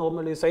some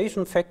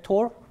normalization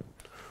factor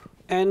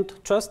and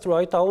just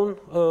write down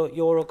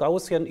your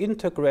Gaussian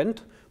integrand,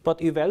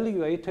 but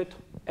evaluate it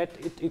at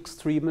its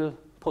extremal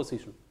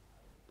position.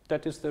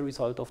 That is the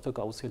result of the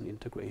Gaussian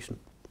integration.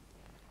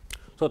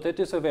 So that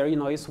is a very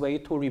nice way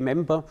to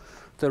remember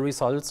the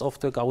results of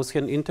the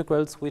Gaussian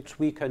integrals, which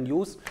we can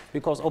use,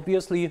 because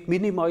obviously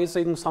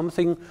minimizing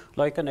something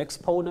like an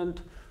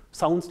exponent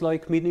sounds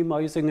like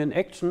minimizing an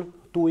action,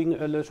 doing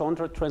a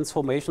Legendre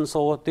transformation.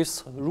 So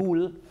this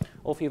rule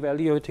of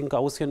evaluating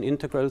Gaussian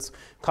integrals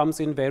comes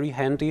in very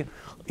handy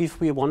if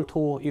we want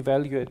to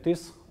evaluate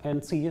this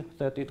and see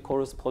that it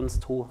corresponds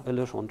to a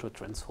Legendre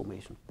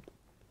transformation.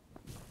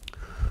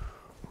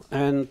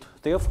 And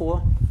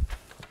therefore,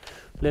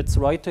 let's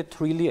write it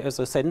really as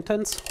a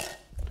sentence.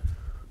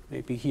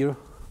 Maybe here.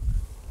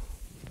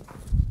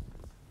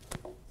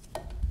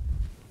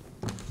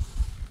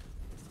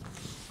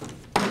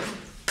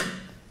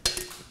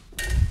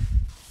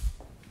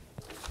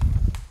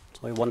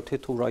 So I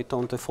wanted to write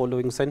down the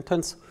following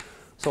sentence.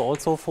 So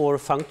also for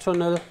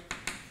functional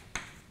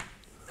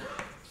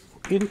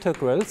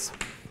integrals,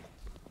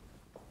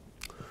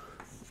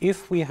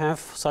 if we have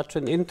such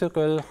an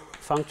integral,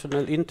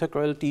 functional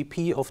integral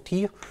dp of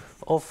t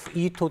of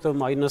e to the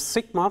minus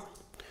sigma,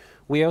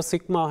 where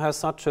sigma has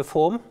such a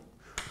form,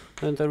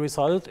 then the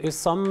result is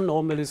some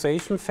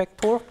normalization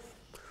factor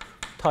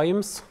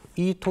times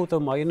e to the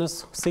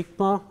minus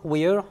sigma,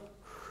 where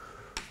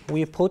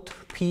we put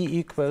p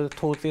equal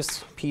to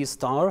this p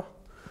star,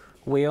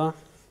 where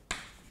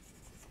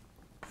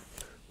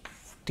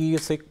d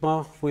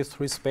sigma with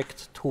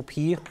respect to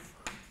p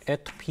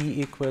at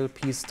p equal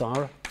p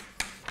star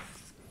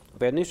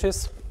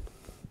vanishes.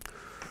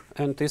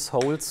 And this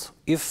holds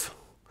if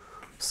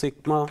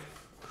sigma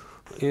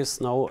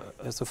is now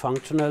as a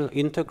functional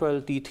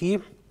integral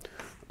dt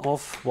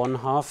of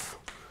 1/2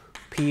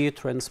 p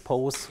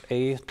transpose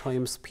a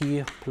times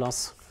p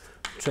plus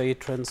j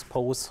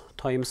transpose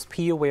times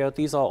p, where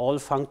these are all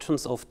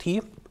functions of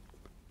t.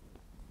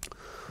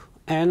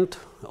 And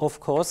of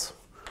course,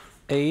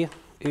 a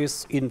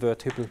is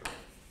invertible.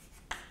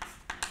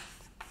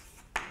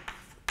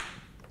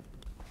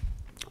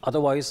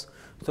 Otherwise,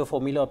 the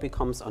formula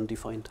becomes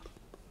undefined.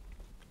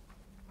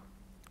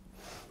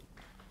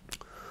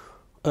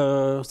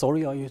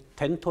 Sorry, I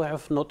tend to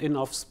have not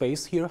enough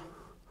space here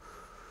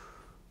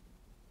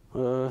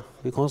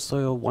because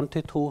I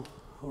wanted to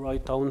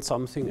write down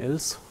something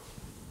else.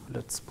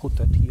 Let's put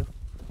that here.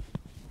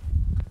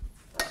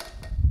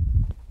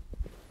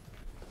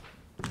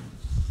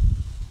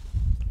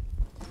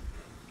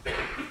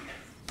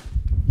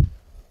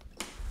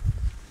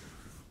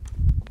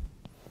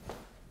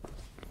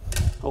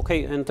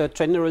 Okay, and the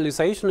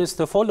generalization is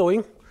the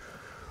following.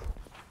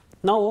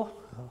 Now,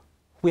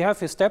 we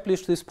have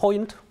established this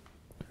point.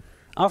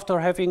 After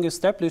having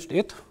established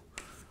it,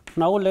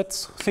 now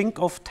let's think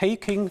of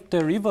taking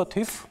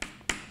derivative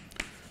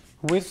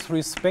with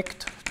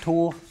respect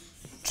to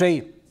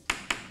j.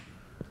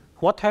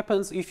 What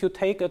happens if you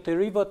take a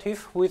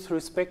derivative with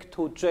respect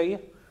to j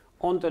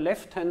on the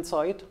left-hand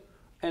side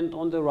and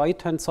on the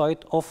right-hand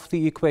side of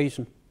the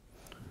equation?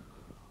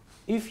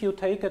 If you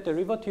take a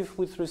derivative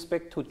with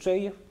respect to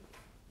j,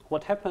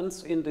 what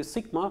happens in the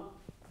sigma?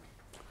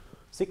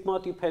 Sigma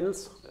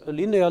depends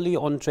linearly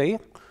on j.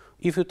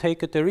 If you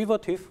take a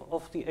derivative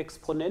of the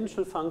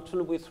exponential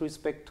function with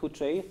respect to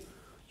j,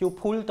 you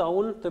pull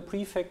down the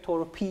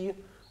prefactor p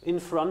in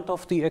front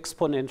of the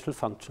exponential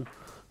function.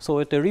 So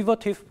a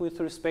derivative with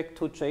respect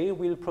to j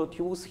will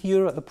produce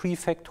here a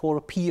prefactor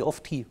p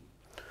of t.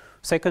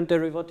 Second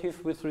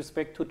derivative with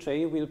respect to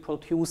j will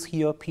produce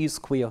here p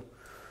square.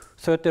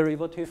 Third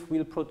derivative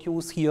will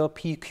produce here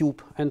p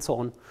cube, and so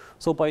on.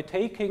 So by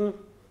taking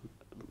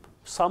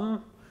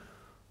some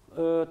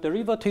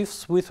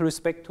derivatives with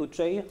respect to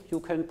j, you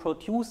can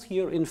produce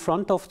here in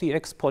front of the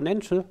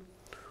exponential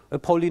a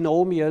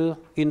polynomial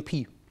in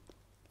p.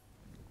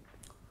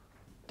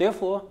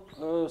 Therefore,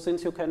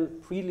 since you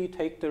can freely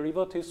take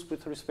derivatives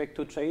with respect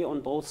to j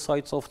on both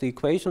sides of the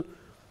equation,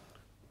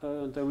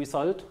 the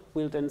result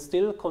will then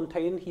still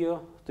contain here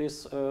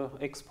this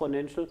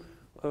exponential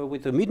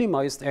with a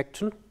minimized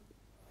action.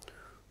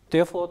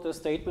 Therefore, the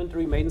statement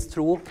remains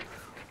true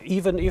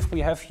even if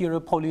we have here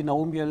a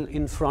polynomial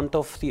in front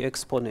of the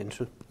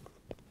exponential.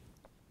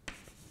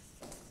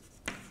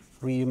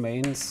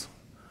 Remains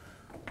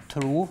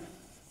true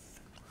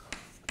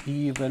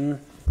even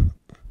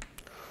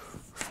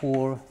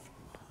for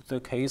the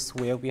case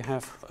where we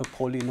have a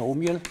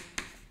polynomial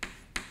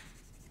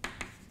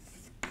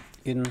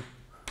in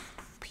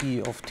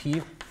p of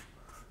t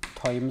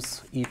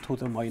times e to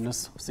the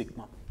minus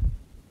sigma.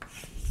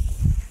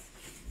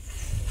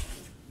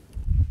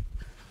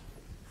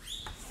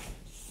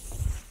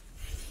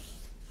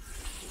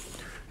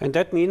 And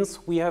that means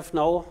we have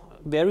now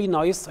very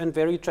nice and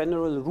very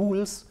general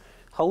rules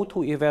how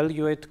to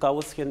evaluate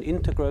Gaussian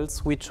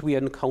integrals which we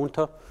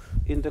encounter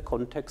in the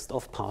context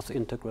of path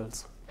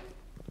integrals.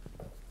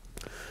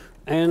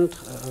 And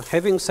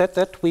having said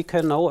that, we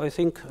can now, I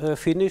think,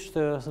 finish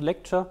the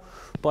lecture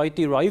by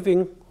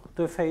deriving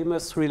the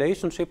famous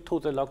relationship to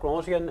the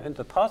Lagrangian and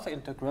the path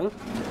integral.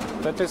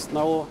 That is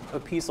now a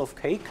piece of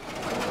cake.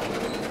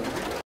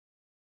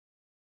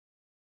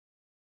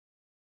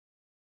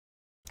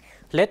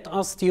 Let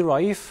us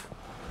derive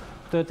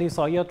the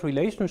desired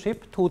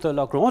relationship to the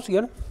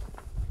Lagrangian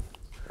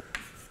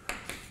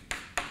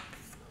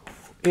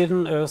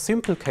in a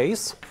simple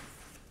case.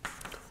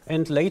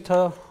 And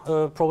later,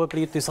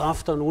 probably this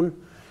afternoon,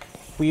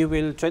 we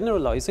will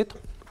generalize it.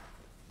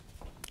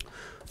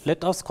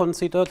 Let us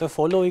consider the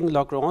following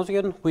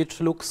Lagrangian,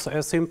 which looks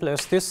as simple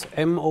as this: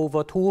 m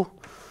over 2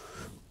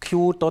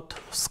 q dot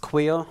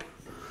square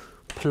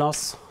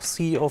plus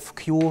c of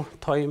q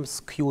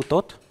times q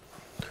dot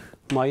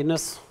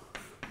minus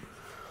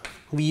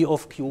v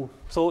of q.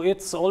 So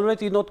it's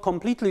already not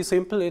completely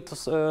simple,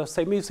 it's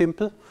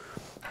semi-simple.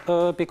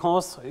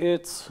 Because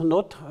it's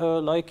not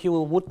like you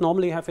would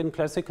normally have in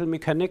classical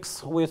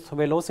mechanics with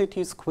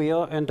velocity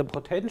square and the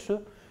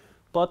potential,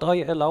 but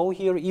I allow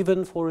here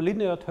even for a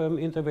linear term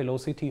in the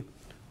velocity.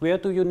 Where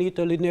do you need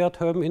a linear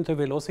term in the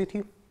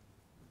velocity?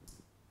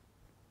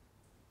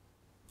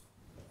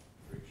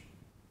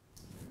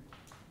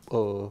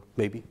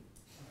 Maybe.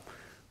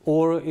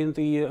 Or in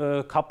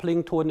the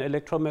coupling to an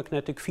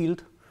electromagnetic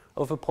field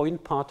of a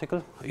point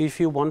particle, if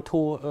you want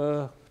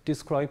to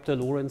describe the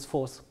Lorentz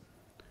force,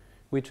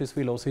 which is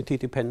velocity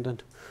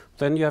dependent.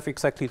 Then you have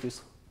exactly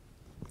this,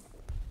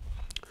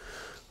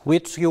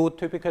 which you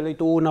typically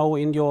do now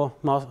in your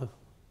master.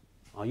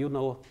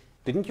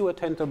 Didn't you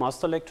attend the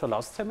master lecture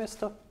last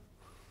semester?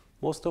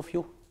 Most of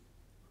you?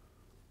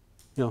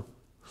 Yeah,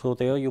 so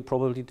there you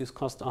probably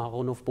discussed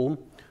Aharonov Bohm,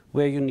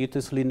 where you need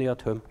this linear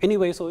term.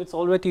 Anyway, so it's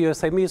already a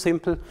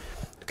semi-simple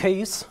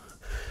case.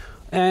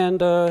 And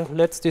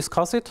let's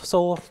discuss it.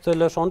 So the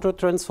Legendre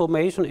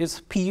transformation is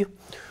P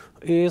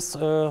is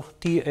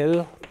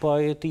dl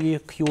by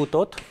dq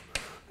dot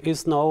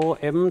is now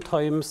m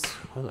times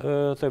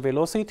the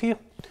velocity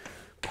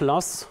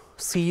plus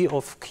c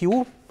of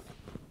q.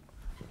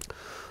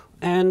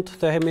 And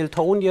the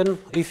Hamiltonian,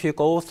 if you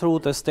go through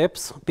the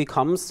steps,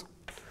 becomes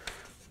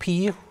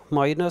p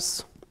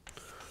minus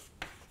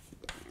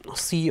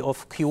c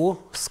of q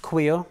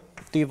square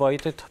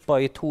divided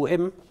by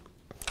 2m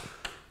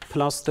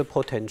plus the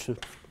potential.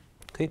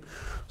 Okay.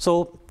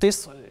 So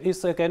this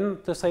is again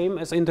the same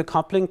as in the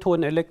coupling to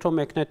an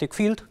electromagnetic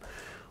field,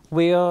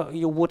 where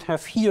you would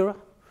have here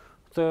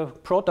the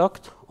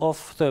product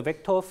of the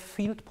vector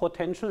field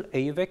potential,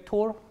 A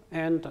vector,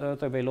 and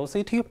the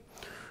velocity.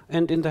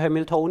 And in the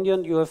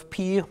Hamiltonian, you have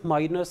P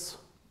minus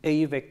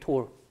A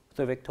vector,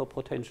 the vector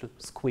potential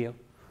square.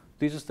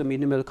 This is the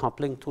minimal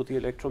coupling to the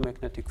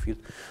electromagnetic field.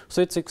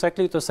 So it's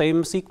exactly the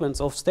same sequence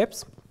of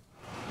steps.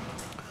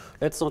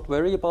 Let's not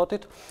worry about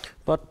it.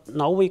 But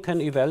now we can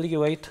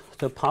evaluate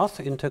the path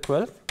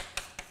integral.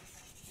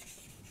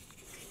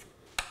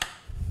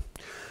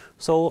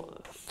 So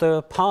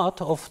the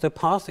part of the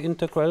path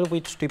integral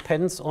which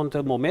depends on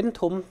the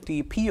momentum,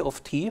 dp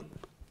of t.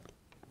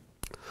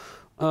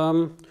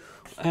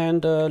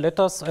 And let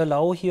us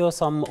allow here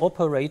some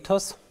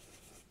operators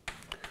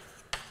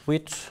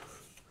which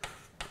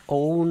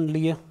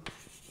only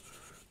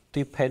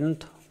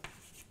depend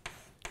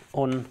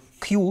on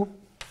q.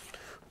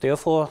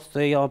 Therefore,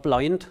 they are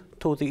blind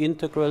to the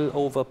integral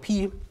over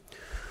p.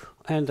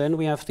 And then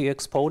we have the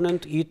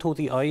exponent e to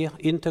the I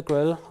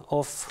integral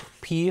of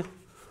p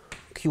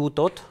q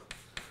dot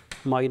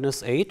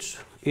minus h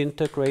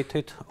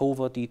integrated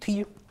over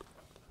dt.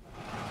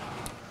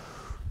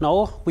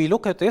 Now we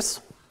look at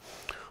this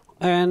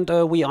and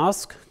we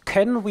ask,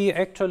 can we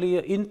actually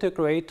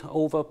integrate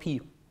over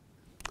p?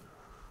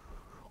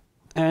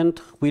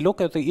 And we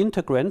look at the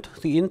integrand.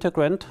 The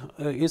integrand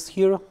is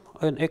here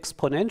an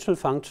exponential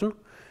function.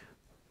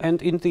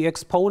 And in the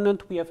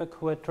exponent, we have a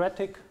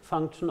quadratic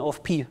function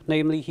of p.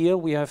 Namely, here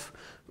we have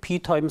p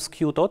times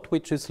q dot,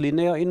 which is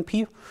linear in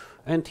p.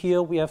 And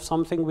here we have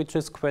something which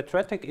is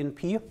quadratic in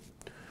p.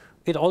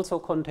 It also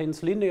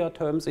contains linear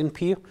terms in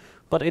p.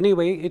 But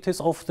anyway, it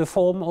is of the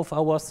form of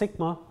our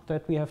sigma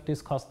that we have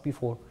discussed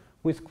before,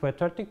 with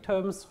quadratic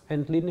terms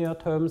and linear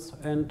terms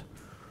and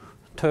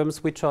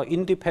terms which are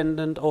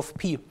independent of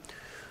p.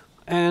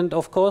 And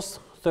of course,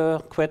 the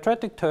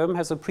quadratic term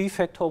has a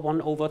prefactor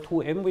 1 over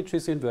 2m, which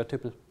is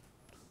invertible.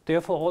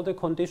 Therefore, all the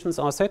conditions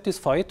are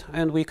satisfied,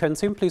 and we can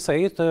simply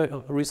say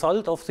the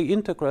result of the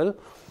integral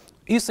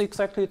is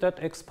exactly that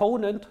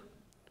exponent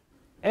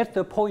at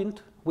the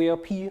point where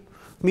p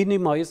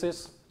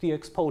minimizes the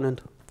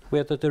exponent,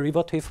 where the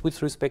derivative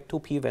with respect to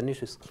p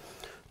vanishes.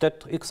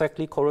 That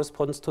exactly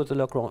corresponds to the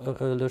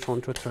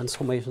Legendre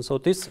transformation. So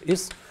this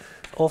is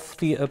of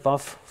the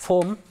above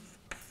form.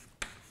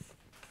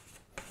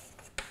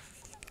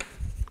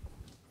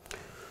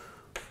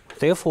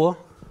 Therefore,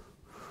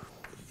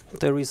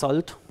 the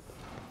result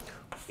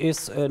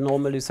is a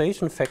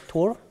normalization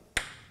factor.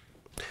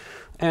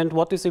 And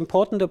what is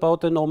important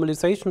about the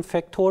normalization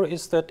factor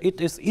is that it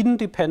is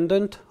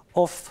independent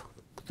of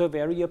the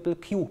variable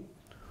q.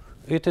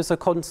 It is a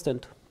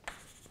constant,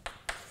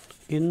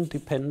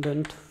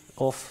 independent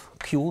of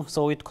q.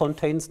 So it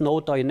contains no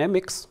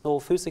dynamics, no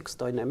physics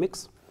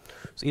dynamics.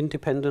 It's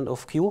independent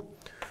of q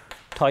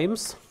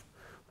times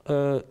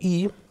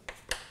E,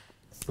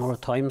 or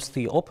times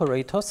the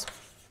operators,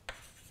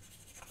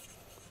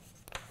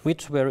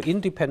 which were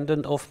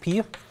independent of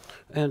p,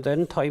 and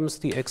then times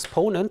the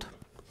exponent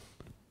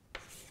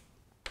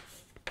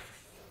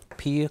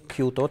p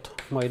q dot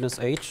minus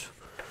h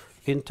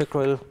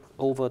integral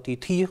over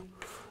dt,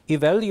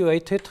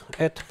 evaluated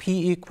at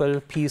p equal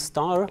p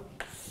star,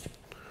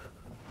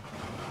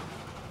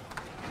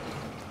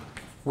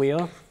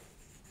 where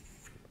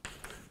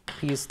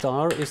p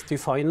star is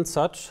defined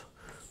such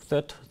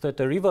that the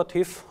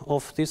derivative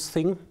of this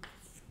thing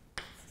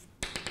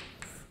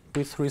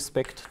with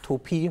respect to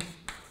p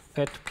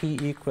at p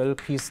equal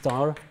p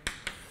star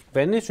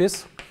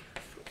vanishes.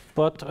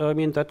 But I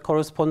mean, that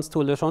corresponds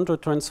to a Legendre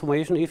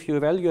transformation. If you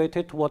evaluate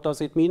it, what does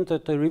it mean? The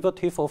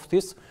derivative of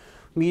this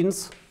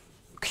means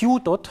q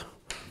dot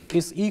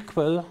is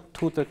equal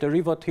to the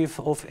derivative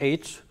of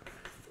h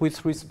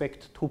with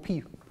respect to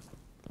p.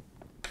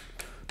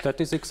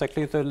 That is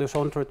exactly the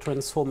Legendre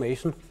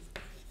transformation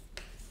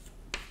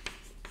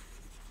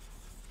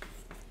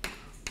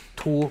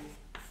to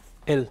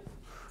L.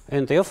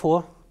 And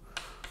therefore,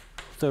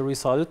 the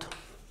result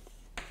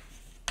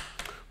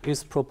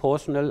is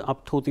proportional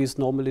up to these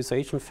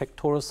normalization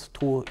factors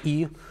to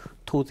e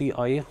to the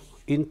I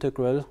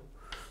integral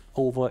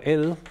over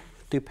L,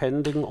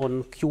 depending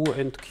on q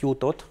and q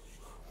dot,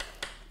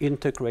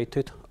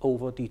 integrated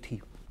over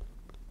dt.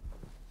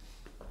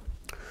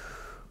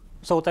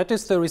 So that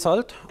is the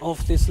result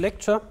of this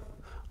lecture,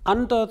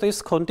 under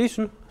this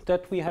condition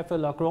that we have a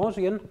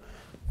Lagrangian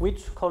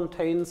which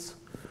contains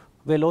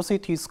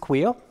velocity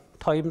square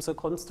times a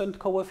constant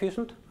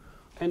coefficient,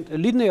 and a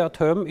linear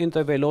term in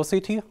the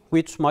velocity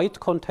which might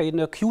contain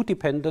a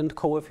q-dependent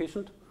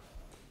coefficient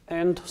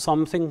and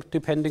something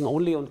depending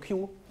only on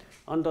q.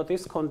 Under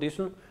this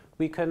condition,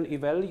 we can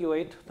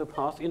evaluate the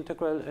path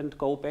integral and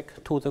go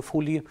back to the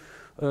fully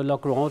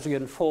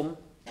Lagrangian form,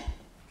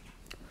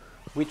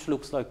 which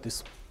looks like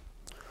this.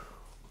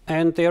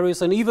 And there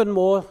is an even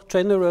more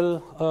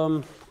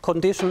general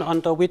condition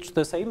under which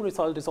the same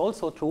result is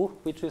also true,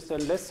 which is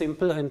then less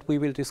simple, and we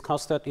will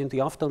discuss that in the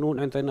afternoon,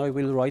 and then I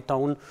will write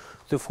down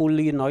the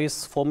fully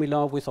nice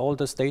formula with all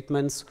the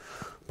statements,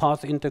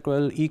 path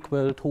integral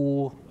equal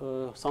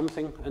to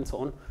something, and so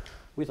on,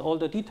 with all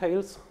the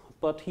details.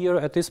 But here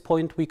at this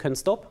point we can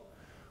stop.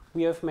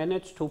 We have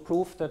managed to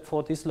prove that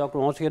for this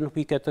Lagrangian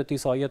we get the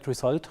desired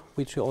result,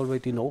 which you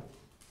already know.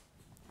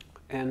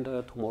 And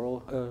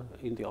tomorrow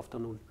in the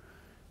afternoon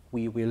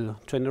we will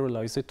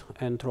generalize it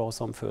and draw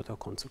some further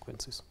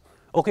consequences.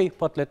 Okay,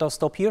 but let us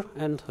stop here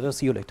and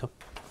see you later.